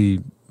actually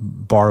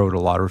borrowed a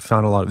lot or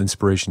found a lot of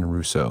inspiration in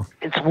Rousseau.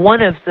 It's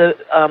one of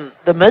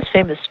the most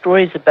famous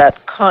stories about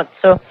Kant.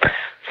 So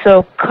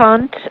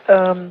Kant,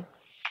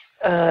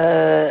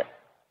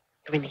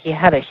 he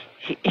had a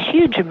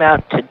huge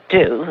amount to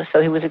do,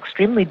 so he was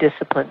extremely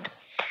disciplined.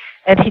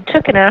 And he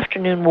took an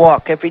afternoon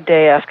walk every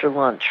day after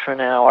lunch for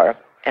an hour.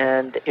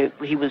 And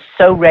he was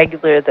so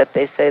regular that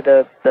they say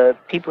the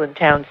people in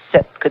town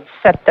could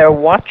set their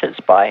watches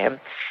by him.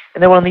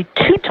 And there were only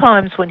 2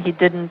 times when he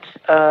didn't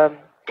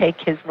take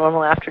his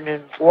normal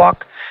afternoon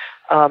walk.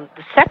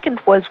 The second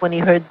was when he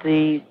heard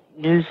the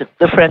news of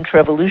the French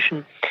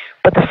Revolution.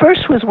 But the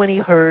first was when he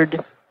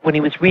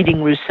was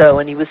reading Rousseau,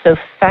 and he was so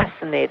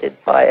fascinated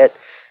by it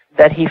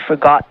that he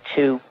forgot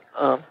to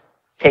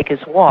take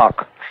his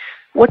walk.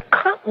 What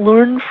Kant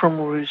learned from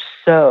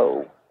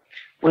Rousseau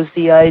was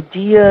the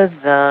idea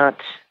that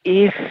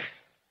if,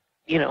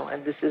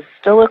 and this is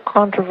still a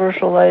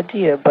controversial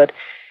idea, but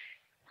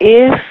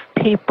if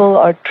people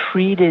are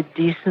treated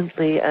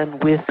decently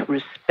and with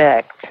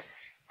respect,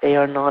 they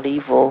are not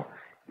evil,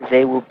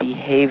 they will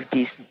behave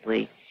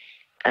decently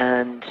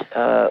and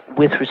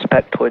with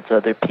respect towards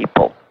other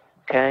people,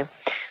 okay?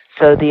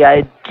 So the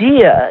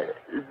idea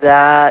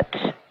that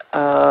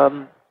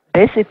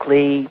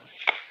basically,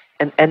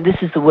 and this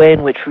is the way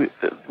in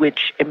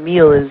which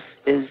Emile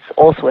is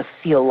also a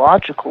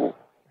theological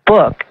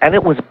book, and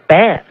it was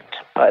banned,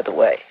 by the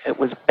way. It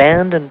was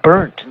banned and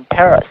burnt in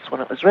Paris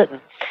when it was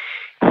written.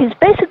 He's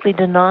basically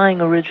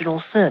denying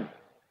original sin.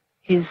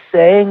 He's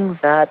saying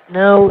that,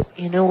 no,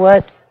 you know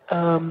what,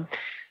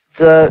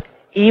 the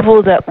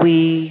evil that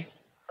we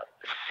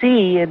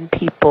see in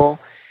people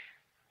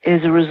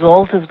is a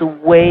result of the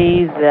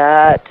way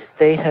that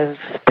they have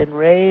been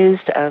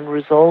raised and a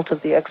result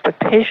of the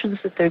expectations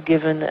that they're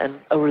given and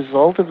a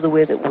result of the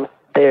way that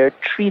they're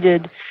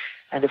treated.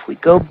 And if we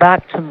go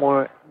back to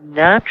more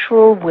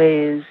natural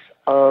ways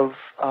of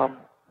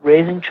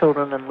raising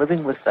children and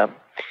living with them,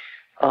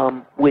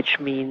 which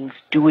means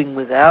doing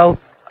without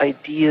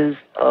ideas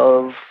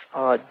of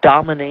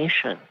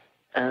domination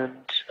and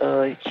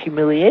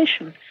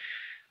humiliation,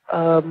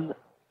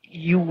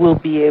 you will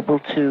be able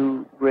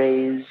to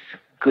raise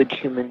good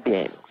human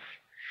beings.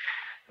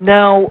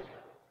 Now,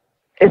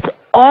 it's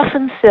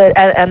often said,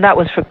 and that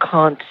was for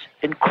Kant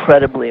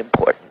incredibly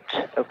important,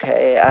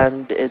 okay,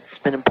 and it's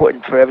been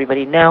important for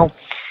everybody. Now,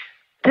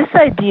 this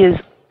idea is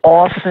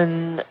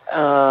often,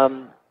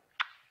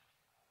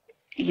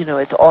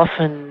 it's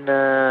often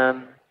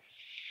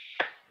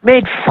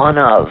made fun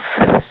of.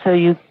 So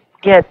you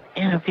get,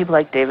 people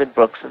like David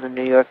Brooks in the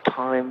New York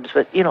Times,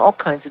 but, all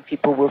kinds of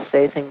people will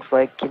say things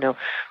like,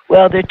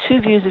 well, there are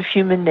 2 views of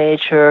human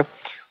nature.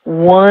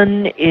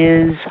 One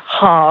is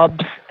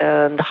Hobbes,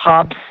 and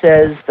Hobbes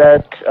says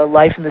that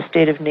life in the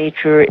state of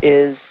nature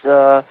is,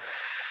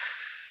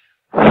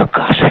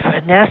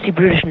 nasty,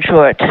 brutish, and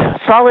short.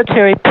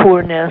 Solitary,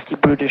 poor, nasty,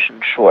 brutish,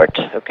 and short.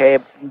 Okay,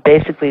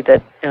 basically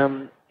that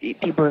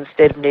people in the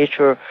state of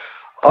nature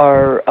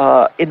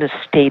are in a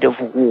state of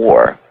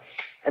war.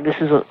 And this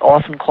is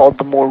often called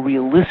the more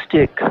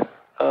realistic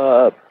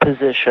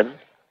position.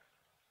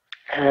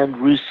 And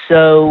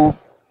Rousseau,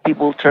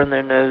 people turn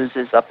their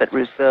noses up at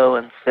Rousseau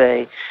and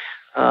say,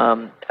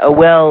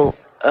 Rousseau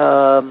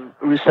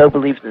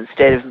believed in the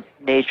state of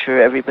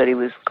nature. Everybody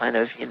was kind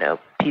of,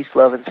 peace,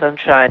 love, and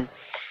sunshine.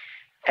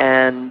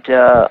 And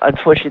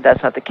unfortunately,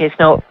 that's not the case.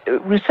 Now,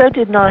 Rousseau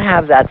did not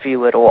have that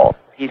view at all.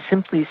 He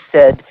simply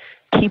said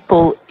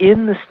people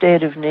in the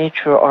state of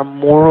nature are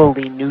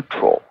morally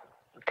neutral,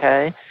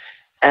 okay?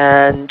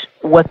 And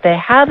what they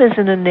have is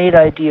an innate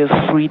idea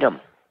of freedom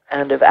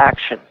and of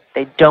action.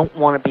 They don't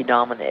want to be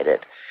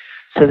dominated.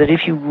 So that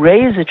if you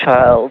raise a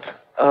child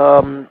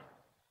to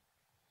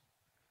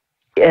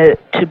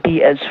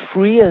be as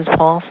free as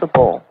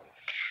possible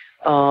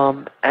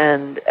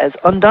and as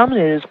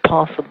undominated as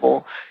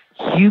possible,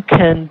 you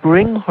can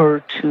bring her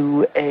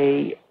to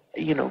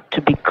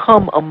to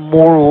become a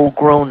moral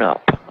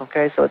grown-up.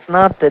 Okay, so it's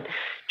not that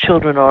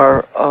children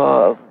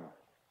are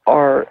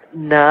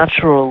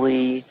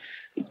naturally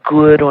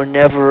good or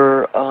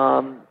never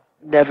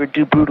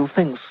do brutal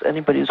things.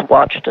 Anybody who's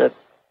watched a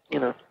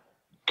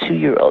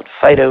 2-year-old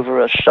fight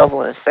over a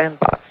shovel in a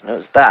sandbox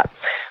knows that.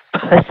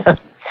 But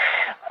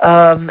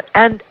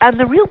and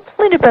the real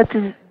point about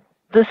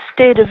the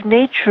state of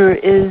nature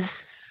is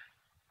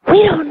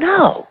we don't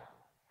know.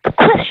 The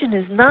question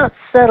is not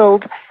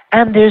settled,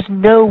 and there's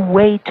no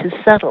way to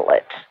settle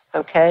it.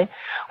 Okay,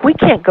 we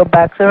can't go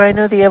back there. I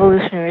know the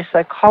evolutionary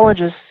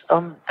psychologists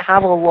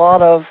have a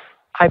lot of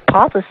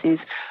hypotheses,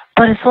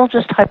 but it's all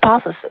just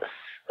hypothesis.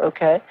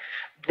 Okay,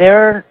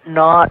 they're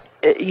not.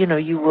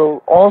 You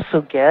will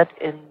also get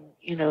in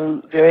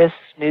various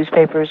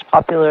newspapers,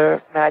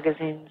 popular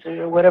magazines,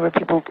 or whatever,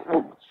 people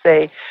will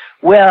say,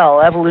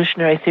 well,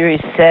 evolutionary theory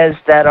says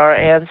that our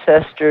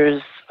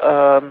ancestors,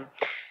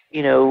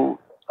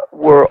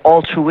 were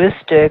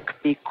altruistic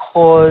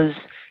because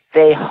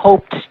they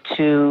hoped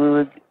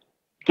to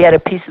get a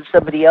piece of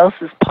somebody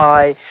else's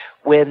pie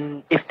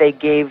if they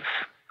gave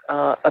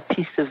a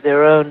piece of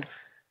their own.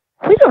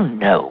 We don't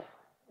know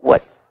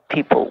what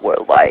people were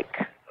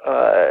like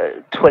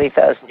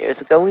 20,000 years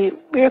ago.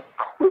 We're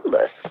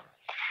clueless.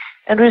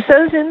 And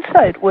Rousseau's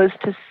insight was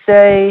to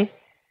say,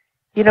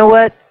 you know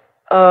what,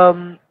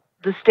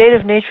 the state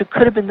of nature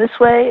could have been this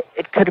way,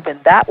 it could have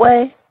been that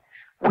way.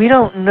 We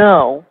don't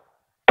know,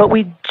 but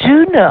we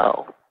do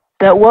know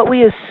that what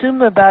we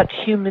assume about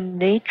human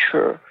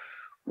nature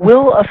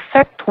will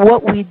affect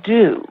what we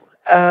do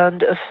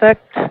and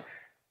affect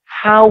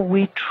how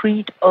we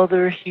treat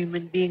other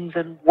human beings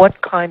and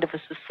what kind of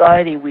a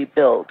society we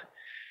build.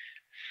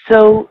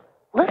 So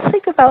let's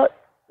think about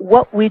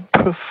what we'd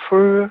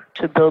prefer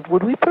to build.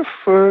 Would we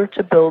prefer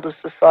to build a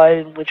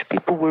society in which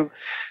people were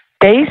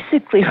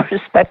basically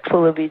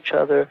respectful of each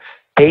other,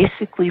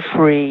 basically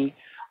free,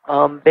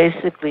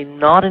 basically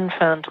not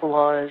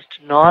infantilized,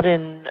 not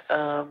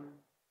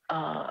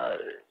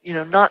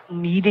not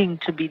needing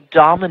to be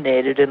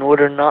dominated in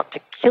order not to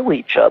kill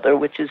each other,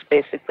 which is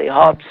basically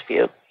Hobbes'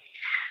 view?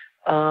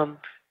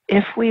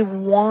 If we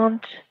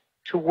want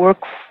to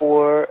work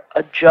for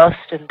a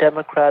just and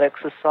democratic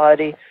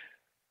society,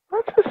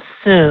 let's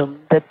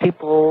assume that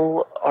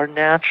people are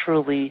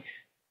naturally,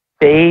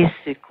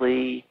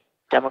 basically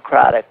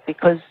democratic,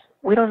 because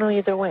we don't know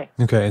either way.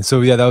 Okay, and so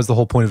that was the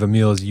whole point of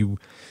Emile, is you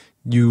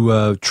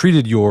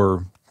treated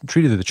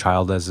the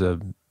child as a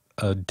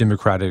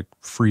democratic,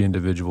 free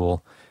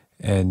individual,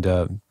 and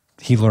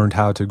he learned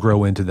how to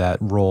grow into that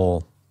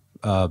role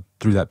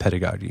through that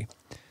pedagogy.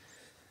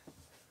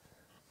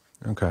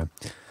 Okay,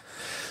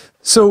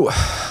 so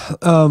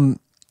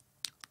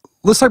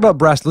let's talk about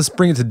brass. Let's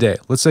bring it today.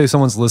 Let's say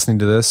someone's listening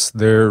to this.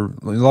 A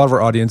lot of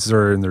our audiences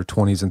are in their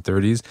 20s and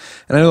 30s,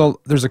 and I know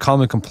there's a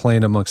common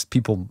complaint amongst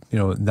people,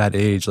 in that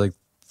age, like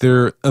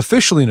they're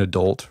officially an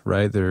adult,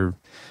 right? They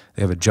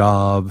have a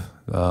job.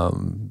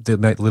 They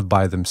might live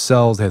by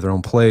themselves. They have their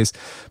own place,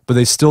 but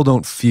they still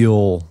don't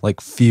feel like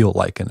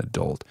an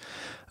adult.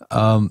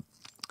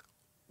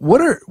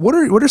 What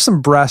are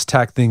some brass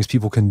tack things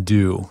people can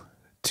do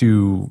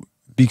to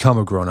become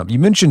a grown-up? You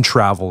mentioned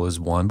travel as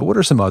one, but what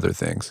are some other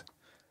things?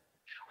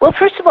 Well,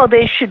 first of all,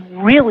 they should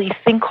really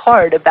think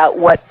hard about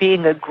what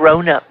being a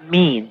grown-up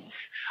means.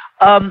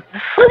 The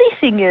funny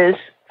thing is,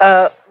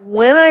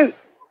 when I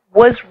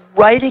was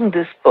writing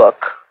this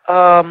book,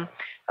 a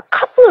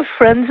couple of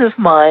friends of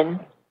mine,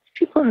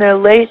 people in their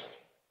late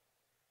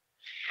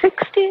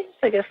 60s,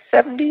 I guess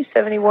 70,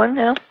 71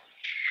 now,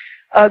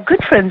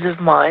 good friends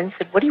of mine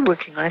said, what are you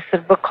working on? I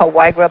said, a book called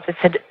Why Grow Up. They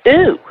said,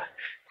 ooh,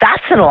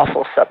 that's an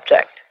awful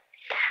subject.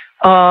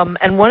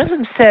 And one of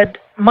them said,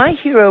 my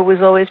hero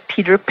was always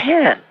Peter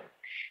Pan.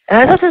 And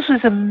I thought this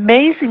was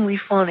amazingly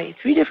funny.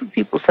 3 different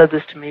people said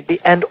this to me,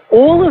 and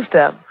all of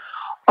them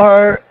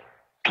are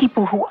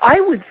people who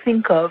I would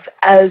think of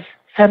as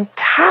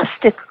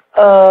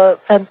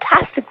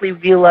fantastically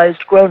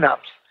realized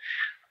grown-ups.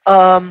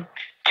 2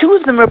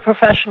 of them are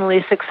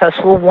professionally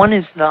successful. 1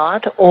 is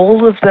not.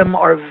 All of them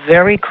are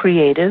very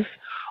creative.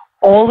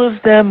 All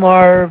of them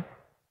are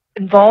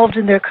involved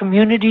in their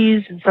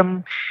communities. In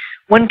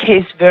one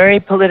case, very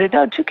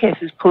political. No, 2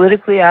 cases,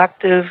 politically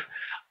active.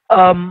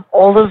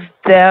 All of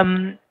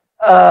them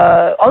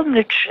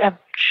have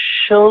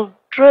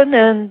children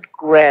and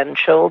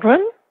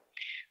grandchildren,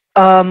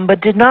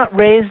 but did not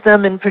raise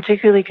them in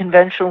particularly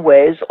conventional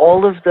ways.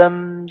 All of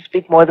them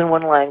speak more than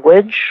one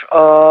language,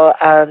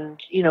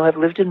 and have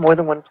lived in more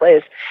than one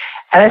place.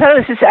 And I thought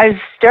it was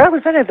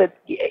hysterically funny that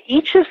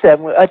each of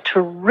them were a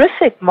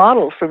terrific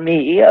model for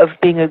me of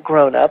being a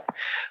grown-up,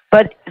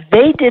 but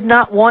they did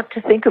not want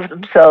to think of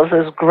themselves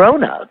as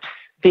grown-ups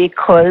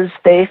because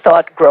they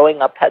thought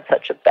growing up had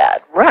such a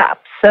bad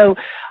rap. So,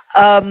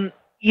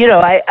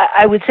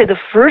 I would say the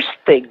first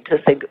thing to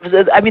think of,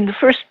 the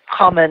first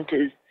comment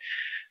is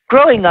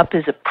growing up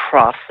is a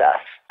process.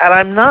 And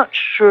I'm not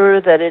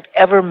sure that it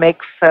ever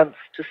makes sense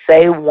to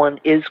say one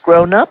is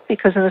grown up,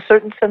 because in a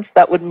certain sense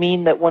that would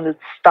mean that one has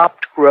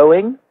stopped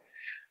growing.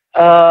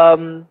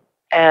 And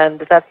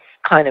that's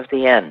kind of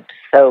the end.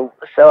 So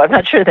I'm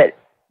not sure that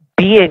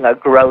being a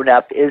grown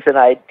up is an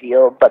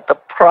ideal, but the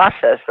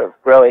process of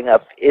growing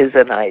up is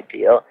an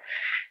ideal.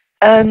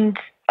 And,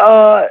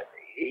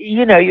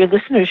 your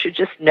listeners should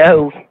just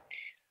know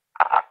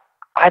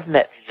I've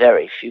met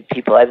very few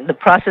people. In the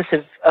process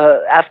of,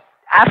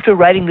 after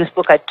writing this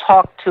book, I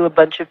talked to a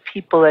bunch of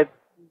people. I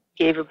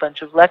gave a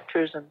bunch of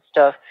lectures and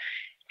stuff,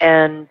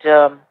 and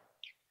I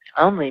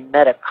only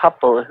met a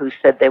couple who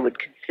said they would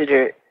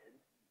consider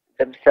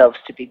themselves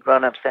to be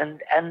grown-ups,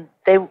 and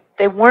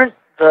they weren't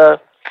the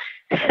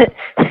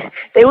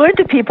they weren't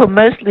the people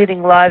most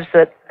leading lives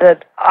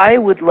that I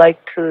would like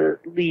to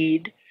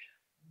lead,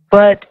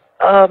 but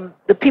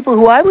the people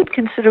who I would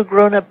consider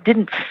grown-up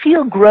didn't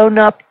feel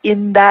grown-up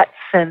in that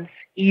sense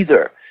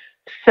either.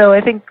 So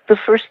I think the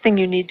first thing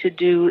you need to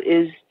do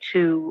is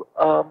to,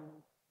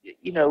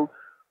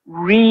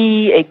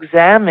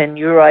 re-examine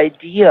your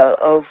idea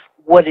of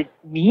what it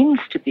means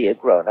to be a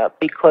grown-up.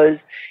 Because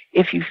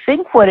if you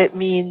think what it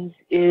means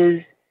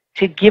is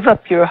to give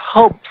up your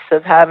hopes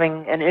of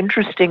having an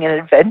interesting and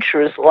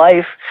adventurous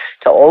life,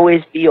 to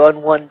always be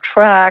on one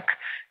track,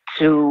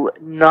 to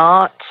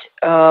not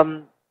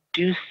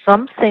do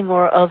something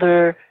or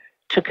other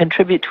to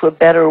contribute to a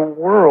better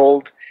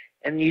world,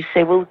 and you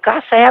say, well,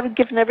 gosh, I haven't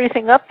given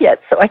everything up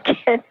yet, so I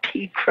can't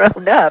be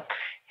grown up.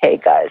 Hey,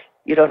 guys,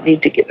 you don't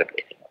need to give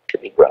everything up to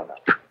be grown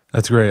up.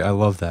 That's great. I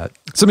love that.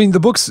 So, the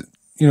book's,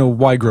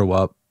 why grow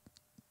up?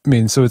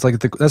 So it's like,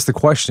 that's the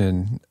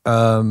question.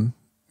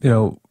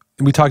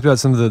 We talked about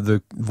some of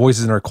the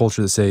voices in our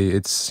culture that say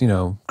it's,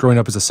 growing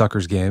up is a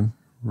sucker's game,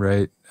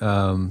 right?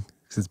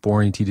 Because it's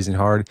boring, tedious, and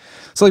hard.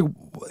 So, like,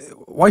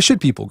 why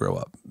should people grow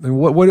up?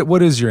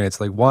 What is your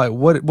answer? Like, why?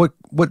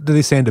 What do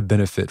they stand to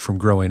benefit from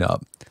growing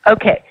up?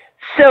 Okay,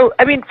 so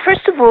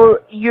first of all,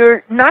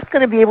 you're not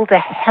going to be able to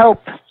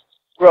help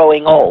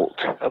growing old.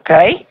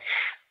 Okay,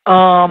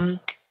 so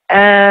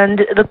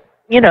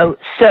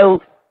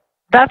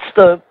that's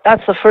the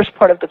first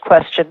part of the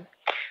question.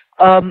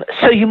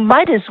 So you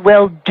might as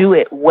well do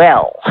it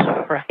well,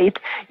 right?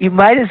 You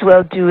might as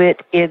well do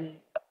it in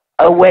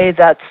a way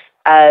that's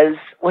as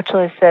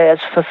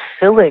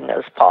fulfilling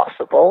as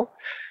possible,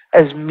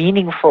 as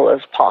meaningful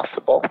as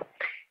possible.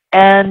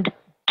 And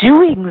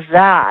doing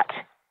that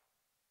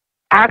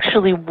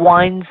actually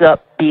winds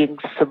up being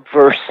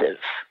subversive.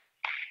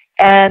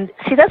 And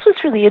see, that's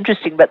what's really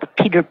interesting about the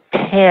Peter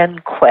Pan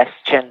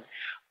question.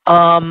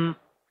 That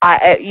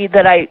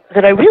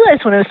I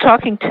realized when I was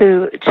talking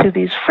to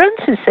these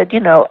friends who said,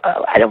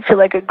 I don't feel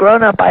like a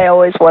grown-up. I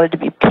always wanted to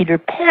be Peter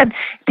Pan.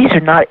 These are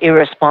not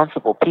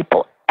irresponsible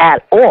people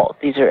at all.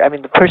 These are,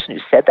 the person who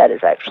said that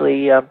is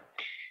actually,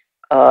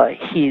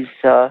 he's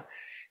a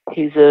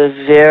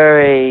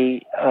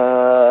very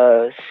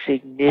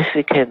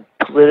significant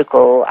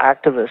political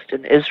activist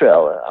in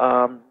Israel.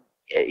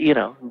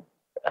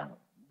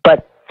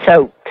 But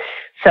so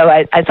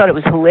I thought it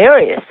was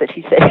hilarious that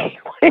he said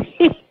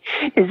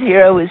his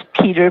hero is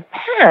Peter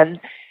Pan,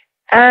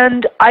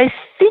 and I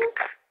think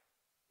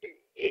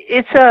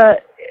it's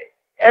a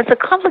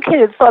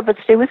complicated thought, but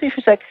stay with me for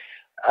a sec.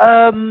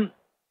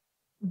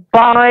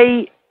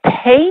 By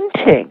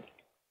painting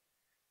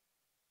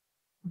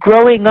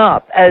growing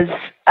up as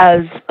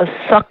a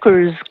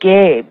sucker's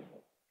game,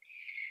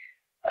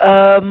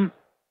 I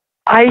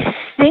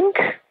think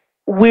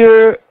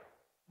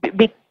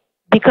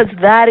because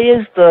that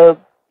is the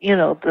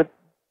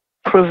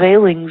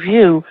prevailing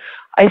view,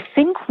 I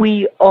think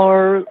we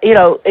are,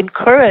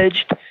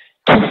 encouraged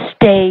to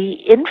stay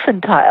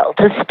infantile,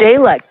 to stay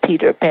like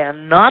Peter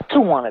Pan, not to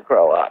want to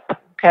grow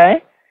up,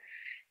 okay?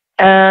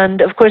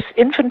 And, of course,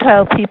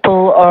 infantile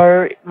people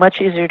are much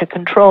easier to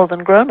control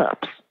than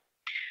grown-ups.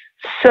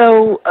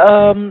 So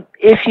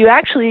if you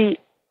actually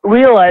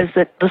realize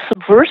that the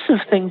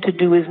subversive thing to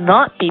do is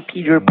not be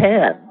Peter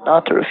Pan,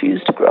 not to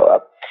refuse to grow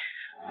up,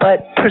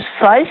 but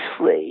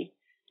precisely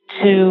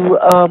to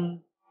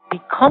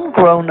become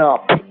grown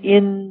up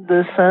in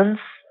the sense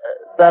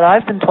that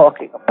I've been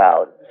talking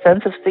about, the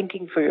sense of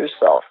thinking for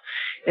yourself,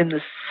 in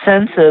the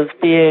sense of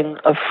being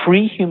a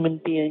free human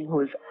being who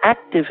is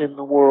active in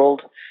the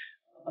world,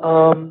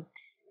 then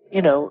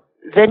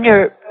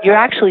you're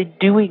actually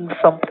doing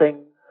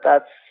something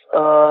that's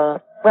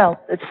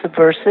it's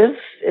subversive,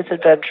 it's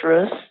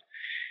adventurous,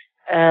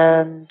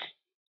 and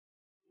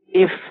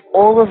if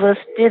all of us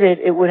did it,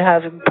 it would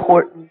have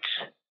important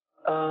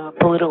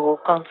political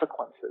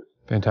consequences.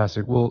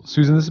 Fantastic. Well,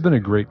 Susan, this has been a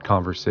great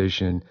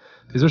conversation.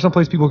 Is there some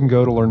place people can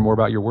go to learn more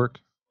about your work?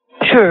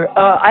 Sure.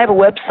 I have a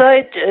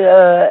website,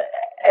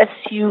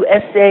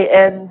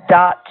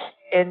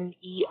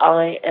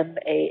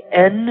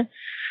 susan.neiman,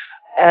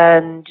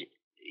 and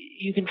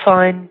you can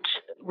find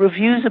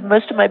reviews of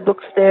most of my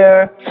books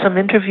there, some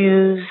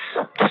interviews.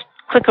 Just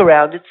click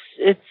around.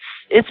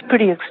 it's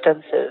pretty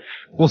extensive.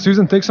 Well,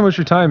 Susan, thanks so much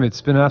for your time. It's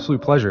been an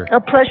absolute pleasure.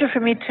 A pleasure for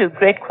me too.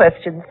 Great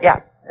questions.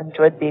 Yeah,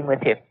 enjoyed being with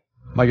you.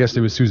 My guest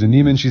today was Susan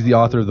Neiman. She's the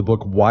author of the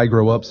book Why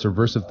Grow Up?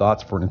 Subversive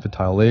Thoughts for an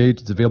Infantile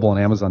Age. It's available on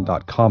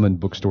Amazon.com and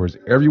bookstores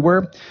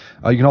everywhere.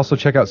 You can also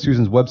check out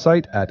Susan's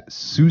website at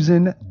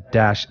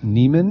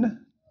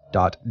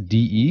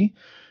susan-neiman.de,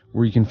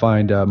 where you can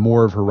find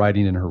more of her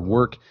writing and her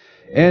work.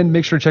 And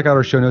make sure to check out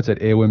our show notes at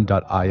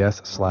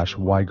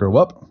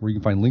aom.is/whygrowup, where you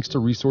can find links to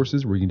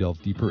resources where you can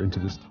delve deeper into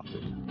this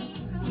topic.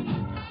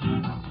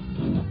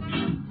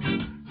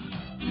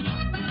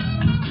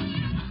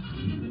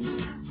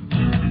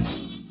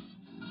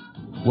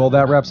 Well,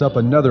 that wraps up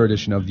another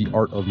edition of the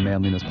Art of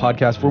Manliness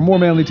podcast. For more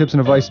manly tips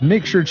and advice,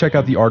 make sure to check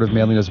out the Art of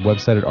Manliness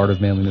website at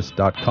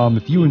artofmanliness.com.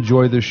 If you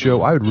enjoy this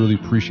show, I would really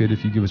appreciate it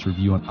if you give us a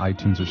review on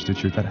iTunes or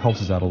Stitcher. That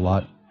helps us out a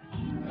lot.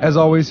 As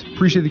always,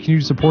 appreciate the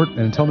continued support, and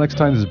until next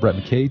time, this is Brett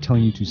McKay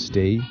telling you to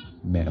stay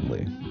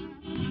manly.